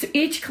 Brooke? So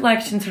each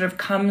collection sort of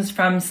comes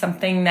from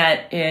something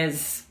that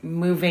is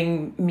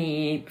moving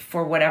me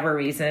for whatever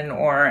reason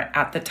or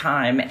at the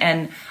time.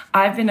 And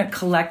I've been a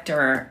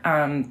collector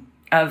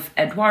of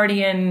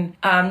Edwardian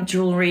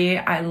jewelry.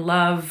 I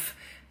love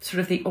sort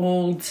of the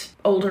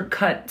older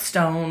cut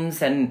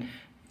stones and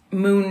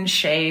moon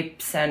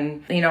shapes,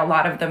 and a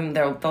lot of them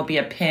there'll be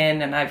a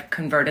pin, and I've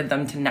converted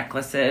them to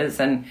necklaces,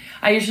 and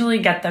I usually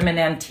get them in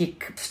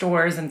antique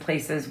stores and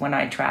places when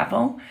I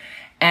travel,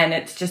 and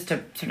it's just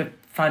a sort of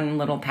fun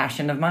little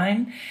passion of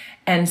mine.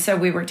 And so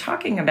we were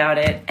talking about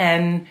it,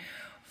 and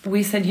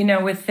we said,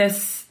 with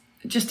this,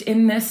 just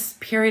in this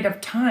period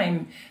of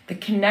time, the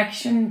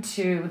connection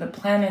to the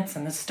planets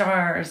and the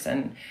stars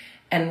and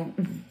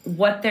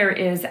what there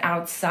is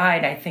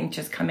outside, I think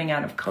just coming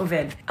out of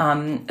COVID,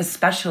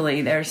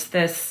 especially, there's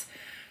this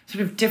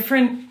sort of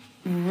different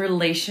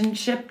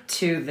relationship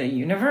to the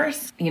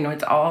universe.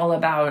 It's all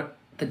about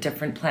the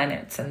different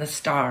planets and the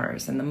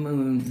stars and the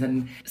moons.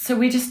 And so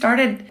we just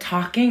started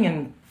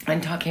talking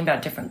and talking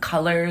about different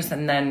colors.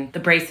 And then the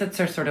bracelets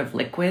are sort of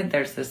liquid.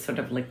 There's this sort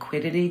of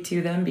liquidity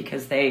to them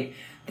because they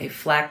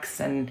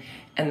flex, and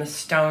the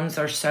stones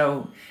are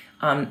so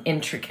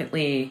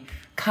intricately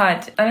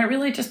cut, and it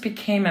really just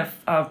became it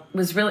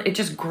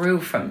just grew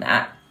from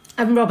that.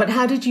 And Robert,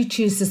 how did you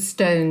choose the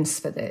stones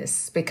for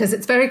this? Because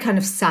it's very kind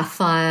of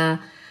sapphire,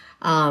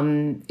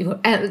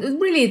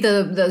 really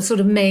the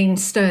sort of main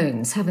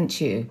stones, haven't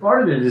you?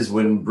 Part of it is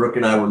when Brooke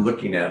and I were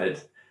looking at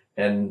it,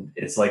 and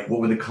it's like,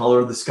 what would the color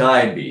of the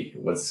sky be?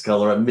 What's the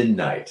color at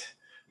midnight?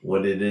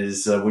 What it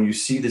is when you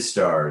see the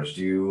stars?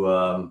 Do you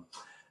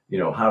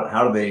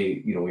how do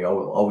they? We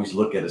always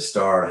look at a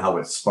star, how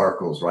it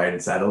sparkles, right?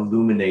 It's that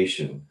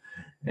illumination.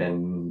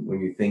 And when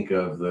you think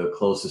of the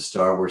closest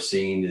star we're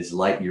seeing is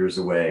light years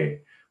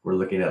away, we're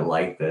looking at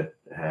light that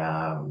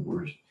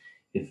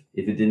if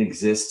it didn't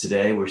exist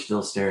today, we're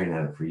still staring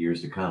at it for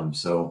years to come.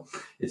 So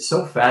it's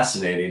so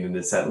fascinating, and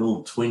it's that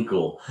little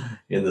twinkle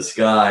in the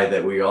sky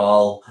that we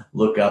all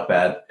look up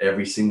at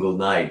every single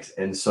night.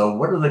 And so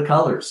what are the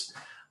colors?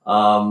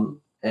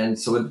 And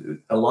so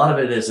a lot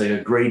of it is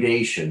a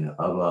gradation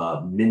of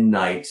a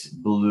midnight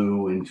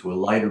blue into a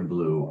lighter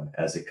blue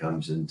as it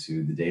comes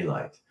into the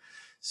daylight.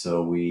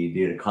 So we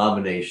did a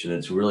combination.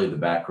 It's really the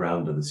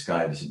background of the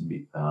sky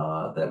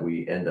that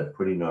we end up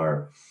putting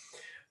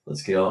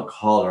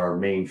call it our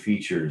main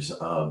features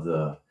of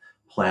the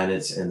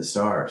planets and the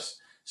stars.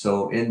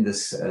 So in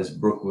this, as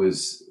Brooke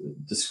was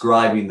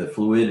describing the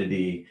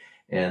fluidity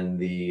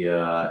and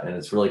and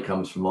it really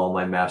comes from all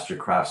my master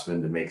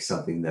craftsmen to make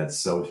something that's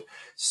so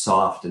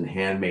soft and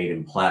handmade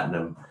in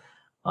platinum.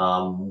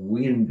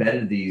 We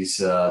embedded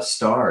these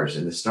stars,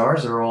 and the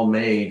stars are all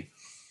made.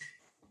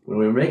 When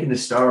we were making the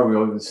star, we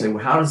always say,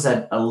 well, how does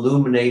that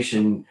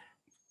illumination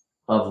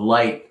of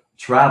light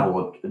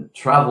travel? It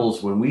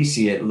travels, when we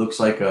see it, it looks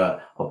like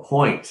a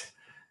point.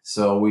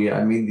 So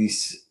I made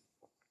these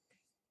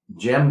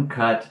gem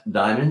cut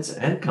diamonds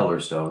and color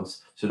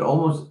stones.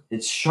 So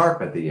it's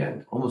sharp at the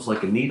end, almost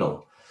like a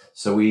needle.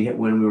 So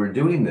when we were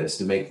doing this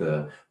to make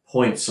the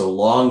point so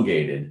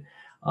elongated,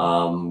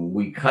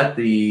 we cut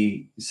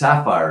the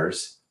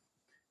sapphires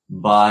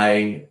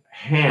by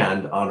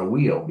hand on a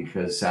wheel,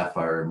 because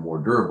sapphire are more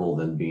durable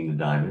than being a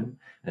diamond.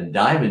 And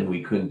diamond,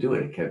 we couldn't do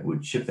it. It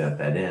would chip at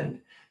that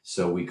end.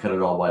 So we cut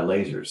it all by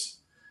lasers.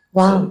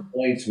 Wow. So the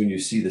points, when you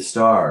see the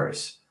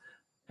stars,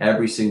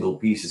 every single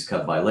piece is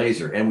cut by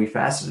laser, and we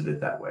faceted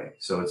it that way.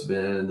 So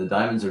the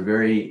diamonds are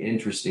very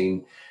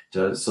interesting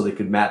so they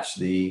could match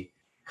the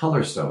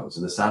color stones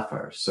and the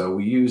sapphires. So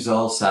we use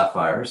all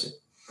sapphires.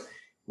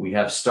 We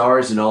have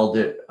stars in all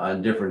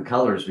different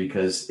colors,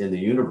 because in the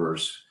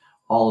universe,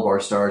 all of our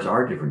stars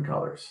are different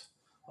colors.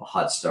 A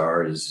hot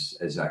star is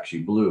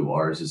actually blue.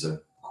 Ours is a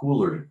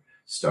cooler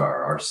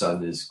star. Our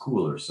sun is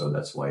cooler, so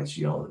that's why it's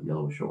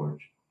yellowish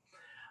orange.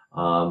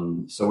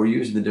 So we're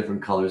using the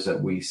different colors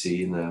that we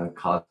see in the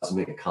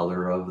cosmic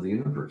color of the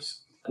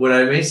universe. What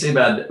I may say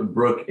about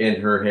Brooke and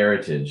her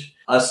heritage,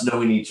 us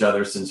knowing each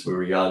other since we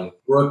were young,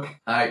 Brooke,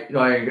 I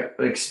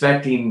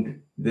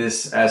expecting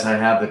this as I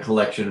have the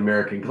collection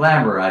American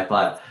Glamour, I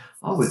thought,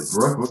 with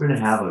Brooke, we're going to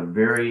have a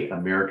very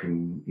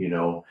American,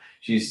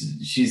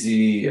 she's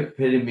the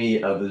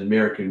epitome of the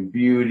American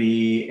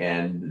beauty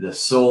and the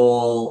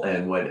soul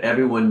and what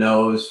everyone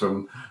knows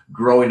from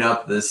growing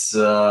up this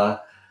in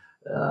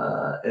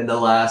the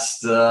last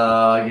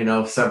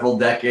several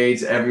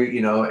decades.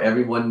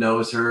 Everyone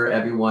knows her,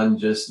 everyone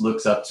just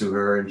looks up to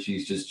her, and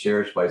she's just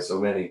cherished by so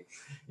many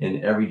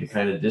in every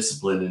kind of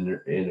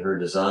discipline in her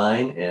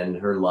design and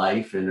her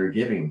life and her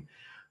giving.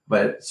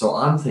 But so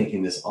I'm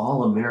thinking this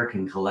all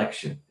American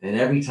collection, and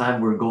every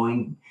time we're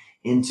going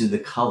into the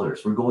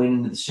colors, we're going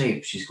into the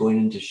shape, she's going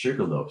into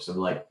Sugarloafs. I'm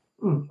like,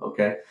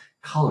 okay,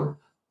 color,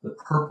 the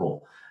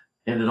purple.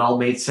 And it all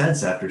made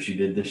sense after she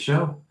did this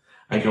show.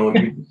 I go,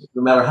 no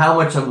matter how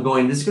much I'm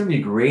going, this is going to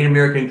be a great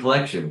American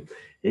collection.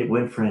 It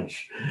went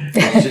French.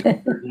 It's just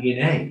her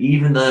DNA.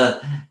 Even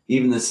the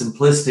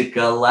simplistic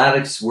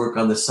lattice work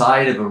on the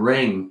side of a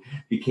ring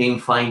became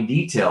fine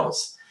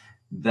details.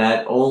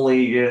 that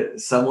only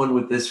someone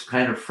with this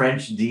kind of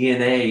French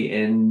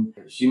DNA, and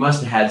she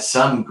must have had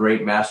some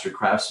great master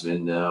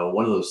craftsman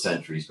one of those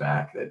centuries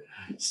back that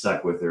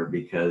stuck with her,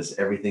 because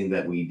everything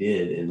that we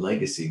did in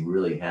Legacy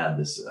really had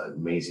this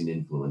amazing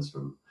influence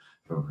from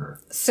her.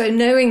 So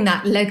knowing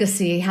that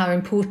legacy, how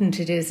important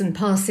it is, and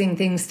passing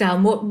things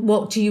down,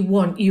 what do you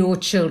want your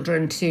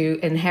children to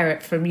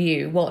inherit from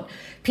you? What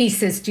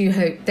pieces do you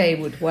hope they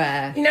would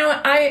wear?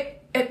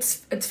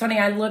 It's funny,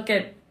 I look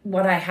at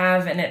what I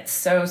have and it's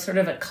so sort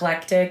of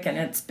eclectic, and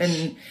it's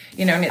been,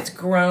 and it's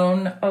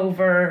grown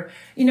over,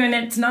 and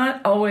it's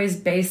not always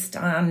based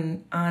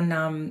on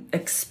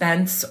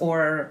expense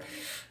or,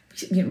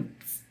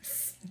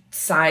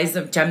 size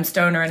of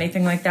gemstone or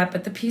anything like that,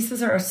 but the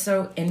pieces are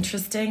so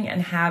interesting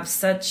and have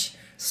such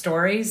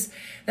stories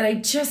that I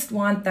just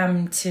want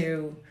them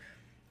to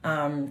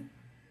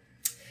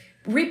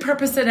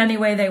repurpose it any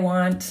way they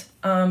want,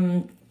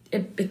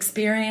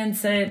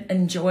 experience it,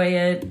 enjoy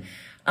it,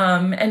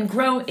 and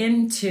grow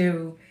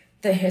into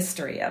the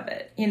history of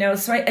it.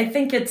 So I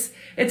think it's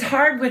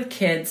hard with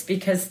kids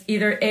because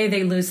either A,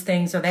 they lose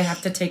things, or they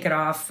have to take it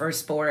off for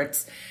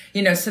sports,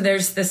 so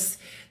there's this,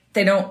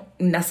 they don't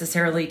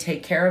necessarily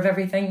take care of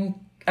everything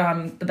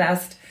the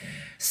best.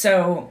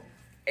 So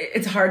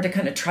it's hard to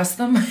kind of trust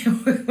them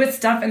with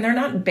stuff. And they're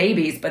not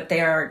babies, but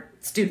they are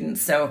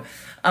students. So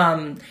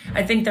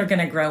I think they're going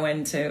to grow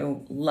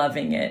into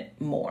loving it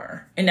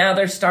more. And now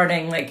they're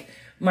starting, like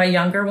my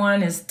younger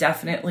one is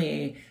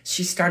definitely,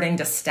 she's starting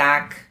to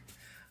stack,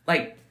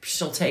 like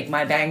she'll take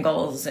my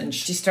bangles and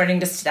she's starting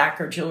to stack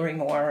her jewelry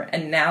more.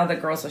 And now the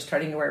girls are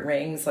starting to wear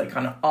rings like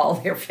on all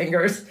their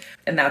fingers.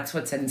 And that's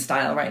what's in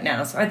style right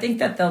now. So I think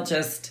that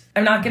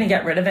I'm not going to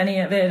get rid of any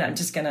of it. I'm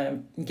just going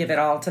to give it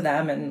all to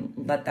them and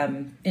let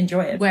them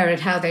enjoy it. Wear it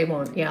how they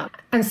want, yeah.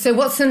 And so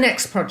what's the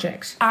next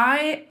project?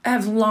 I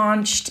have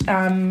launched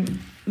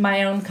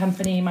my own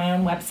company, my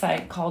own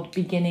website called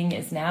Beginning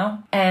Is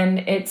Now.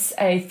 And it's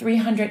a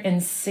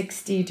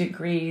 360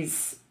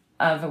 degrees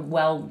of a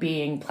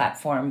well-being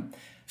platform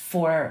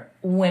for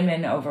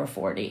women over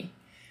 40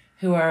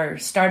 who are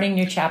starting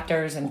new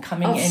chapters and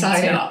coming into.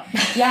 Sign up.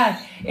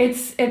 Yeah,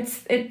 it's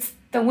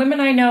the women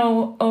I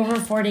know over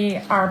 40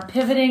 are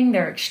pivoting.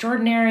 They're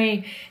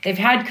extraordinary. They've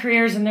had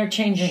careers and they're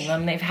changing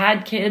them. They've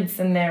had kids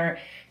and their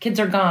kids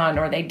are gone,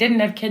 or they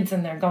didn't have kids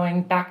and they're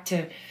going back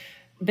to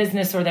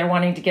business, or they're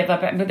wanting to give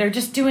up. But they're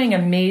just doing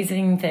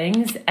amazing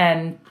things.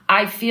 And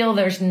I feel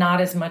there's not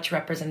as much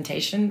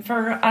representation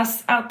for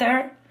us out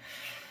there.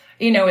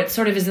 It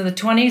sort of is in the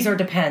 20s or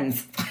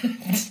depends.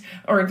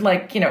 Or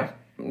like,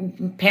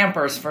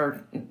 Pampers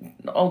for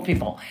old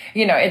people.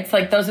 It's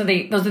like those are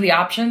the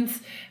options.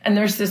 And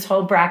there's this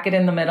whole bracket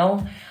in the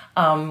middle.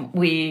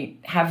 We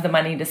have the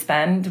money to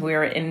spend.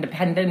 We're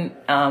independent,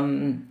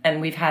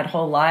 and we've had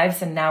whole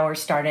lives. And now we're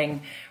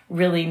starting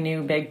really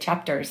new big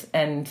chapters.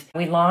 And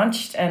we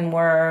launched, and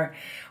we're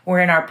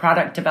in our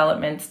product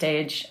development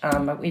stage.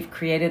 We've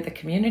created the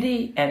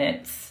community, and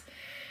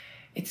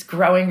it's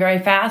growing very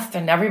fast,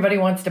 and everybody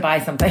wants to buy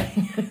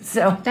something.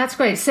 So that's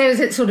great. So is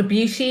it sort of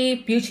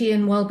beauty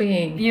and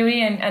well-being?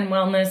 Beauty and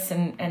wellness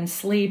and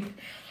sleep,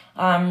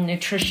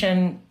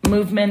 nutrition,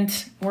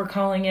 movement, we're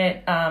calling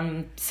it.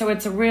 So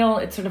it's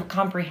sort of a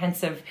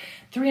comprehensive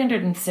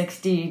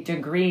 360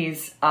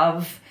 degrees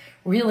of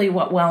really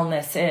what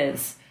wellness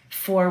is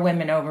for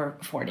women over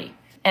 40.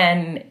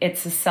 And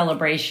it's a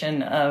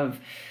celebration of,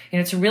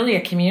 it's really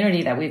a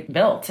community that we've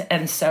built.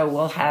 And so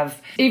we'll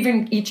have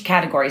even each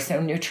category. So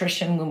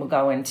nutrition, we will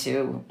go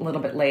into a little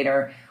bit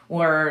later.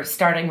 We're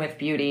starting with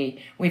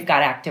beauty. We've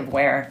got active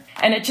wear.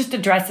 And it just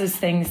addresses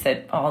things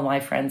that all my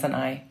friends and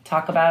I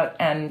talk about,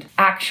 and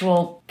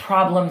actual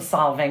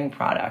problem-solving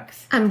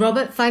products. And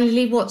Robert,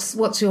 finally,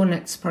 what's your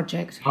next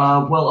project?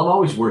 Well, I'm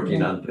always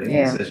working on things.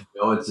 Yeah. As you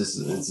know,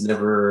 it's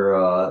never,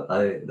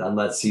 I'm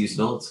not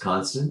seasonal, it's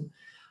constant.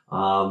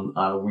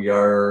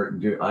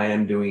 I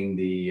am doing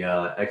the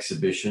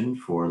exhibition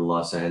for the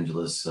Los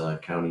Angeles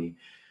County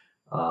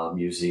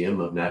Museum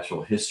of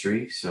Natural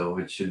History. So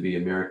it should be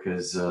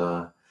America's,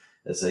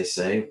 as they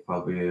say,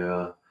 probably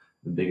the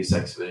biggest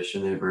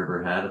exhibition they've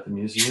ever had at the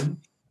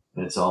museum.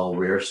 And it's all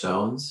rare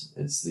stones.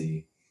 It's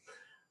the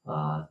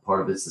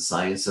part of it's the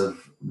science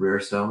of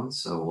rare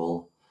stones. So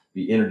we'll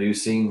be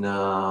introducing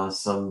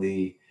some of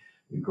the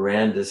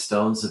grandest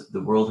stones that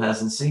the world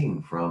hasn't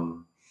seen,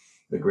 from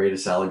the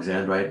greatest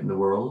alexandrite in the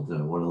world,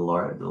 one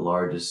of the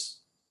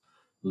largest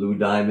blue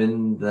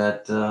diamond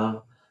that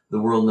the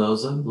world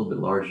knows of, a little bit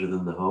larger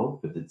than the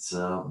Hope, but it's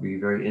be a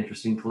very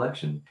interesting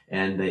collection.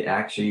 And they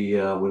actually,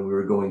 when we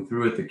were going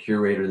through it, the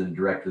curator and the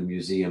director of the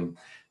museum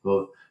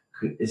both,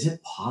 is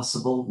it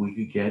possible we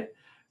could get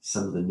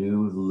some of the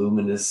new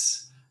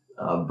luminous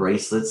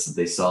bracelets that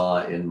they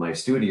saw in my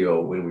studio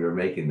when we were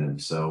making them?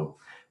 So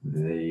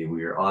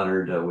we are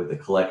honored with a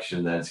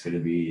collection that's going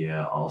to be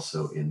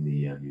also in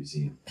the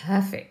museum.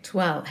 Perfect.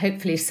 Well,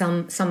 hopefully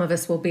some of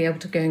us will be able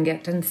to go and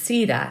get and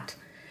see that.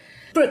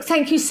 Brooke,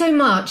 thank you so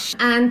much.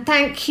 And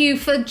thank you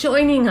for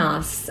joining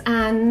us.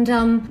 And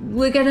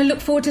we're going to look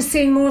forward to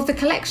seeing more of the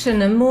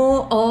collection and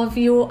more of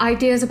your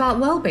ideas about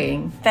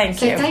well-being.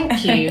 Thank you. So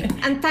thank you.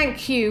 And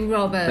thank you,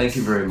 Robert. Thank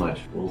you very much.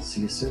 We'll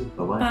see you soon.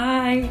 Bye-bye.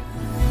 Bye.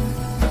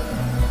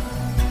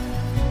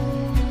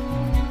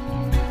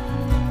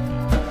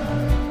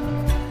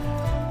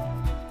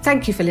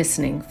 Thank you for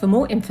listening. For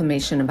more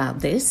information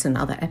about this and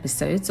other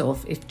episodes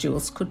of If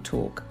Jewels Could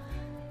Talk,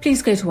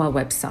 please go to our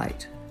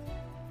website,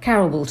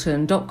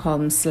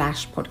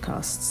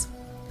 carolwilton.com/podcasts.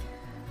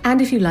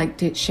 And if you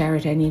liked it, share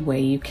it any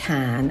way you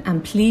can.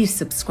 And please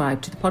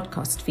subscribe to the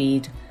podcast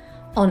feed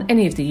on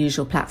any of the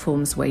usual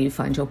platforms where you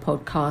find your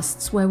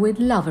podcasts, where we'd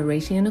love a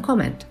rating and a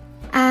comment.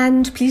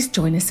 And please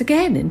join us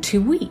again in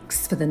 2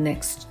 weeks for the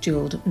next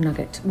Jeweled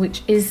Nugget,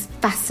 which is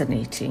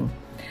fascinating.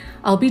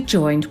 I'll be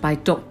joined by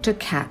Dr.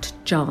 Kat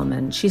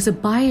Jarman. She's a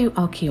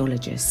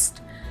bioarchaeologist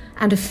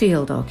and a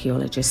field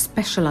archaeologist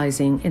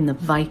specialising in the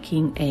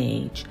Viking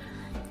Age,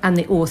 and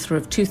the author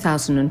of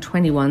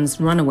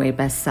 2021's runaway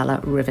bestseller,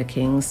 River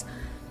Kings.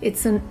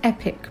 It's an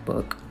epic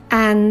book,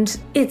 and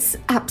it's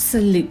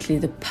absolutely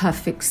the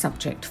perfect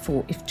subject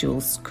for If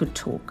Jewels Could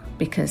Talk,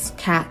 because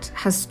Kat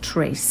has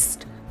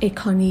traced a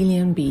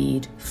carnelian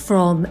bead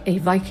from a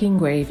Viking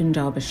grave in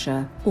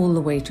Derbyshire all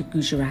the way to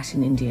Gujarat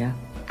in India.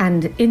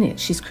 And in it,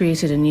 she's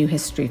created a new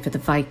history for the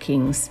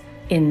Vikings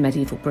in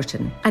medieval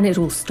Britain. And it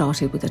all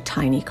started with a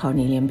tiny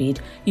carnelian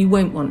bead. You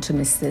won't want to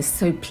miss this,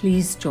 so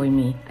please join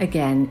me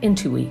again in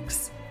 2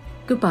 weeks.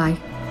 Goodbye.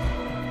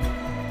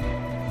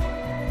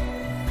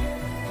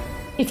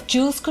 If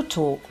Jewels Could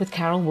Talk with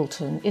Carol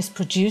Wilton is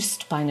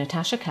produced by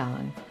Natasha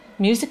Cowan,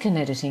 music and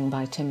editing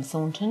by Tim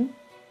Thornton,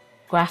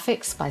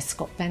 graphics by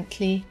Scott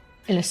Bentley,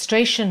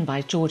 illustration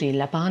by Geordie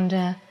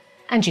Labanda,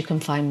 and you can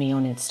find me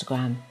on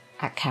Instagram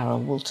 @Carol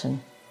Wilton.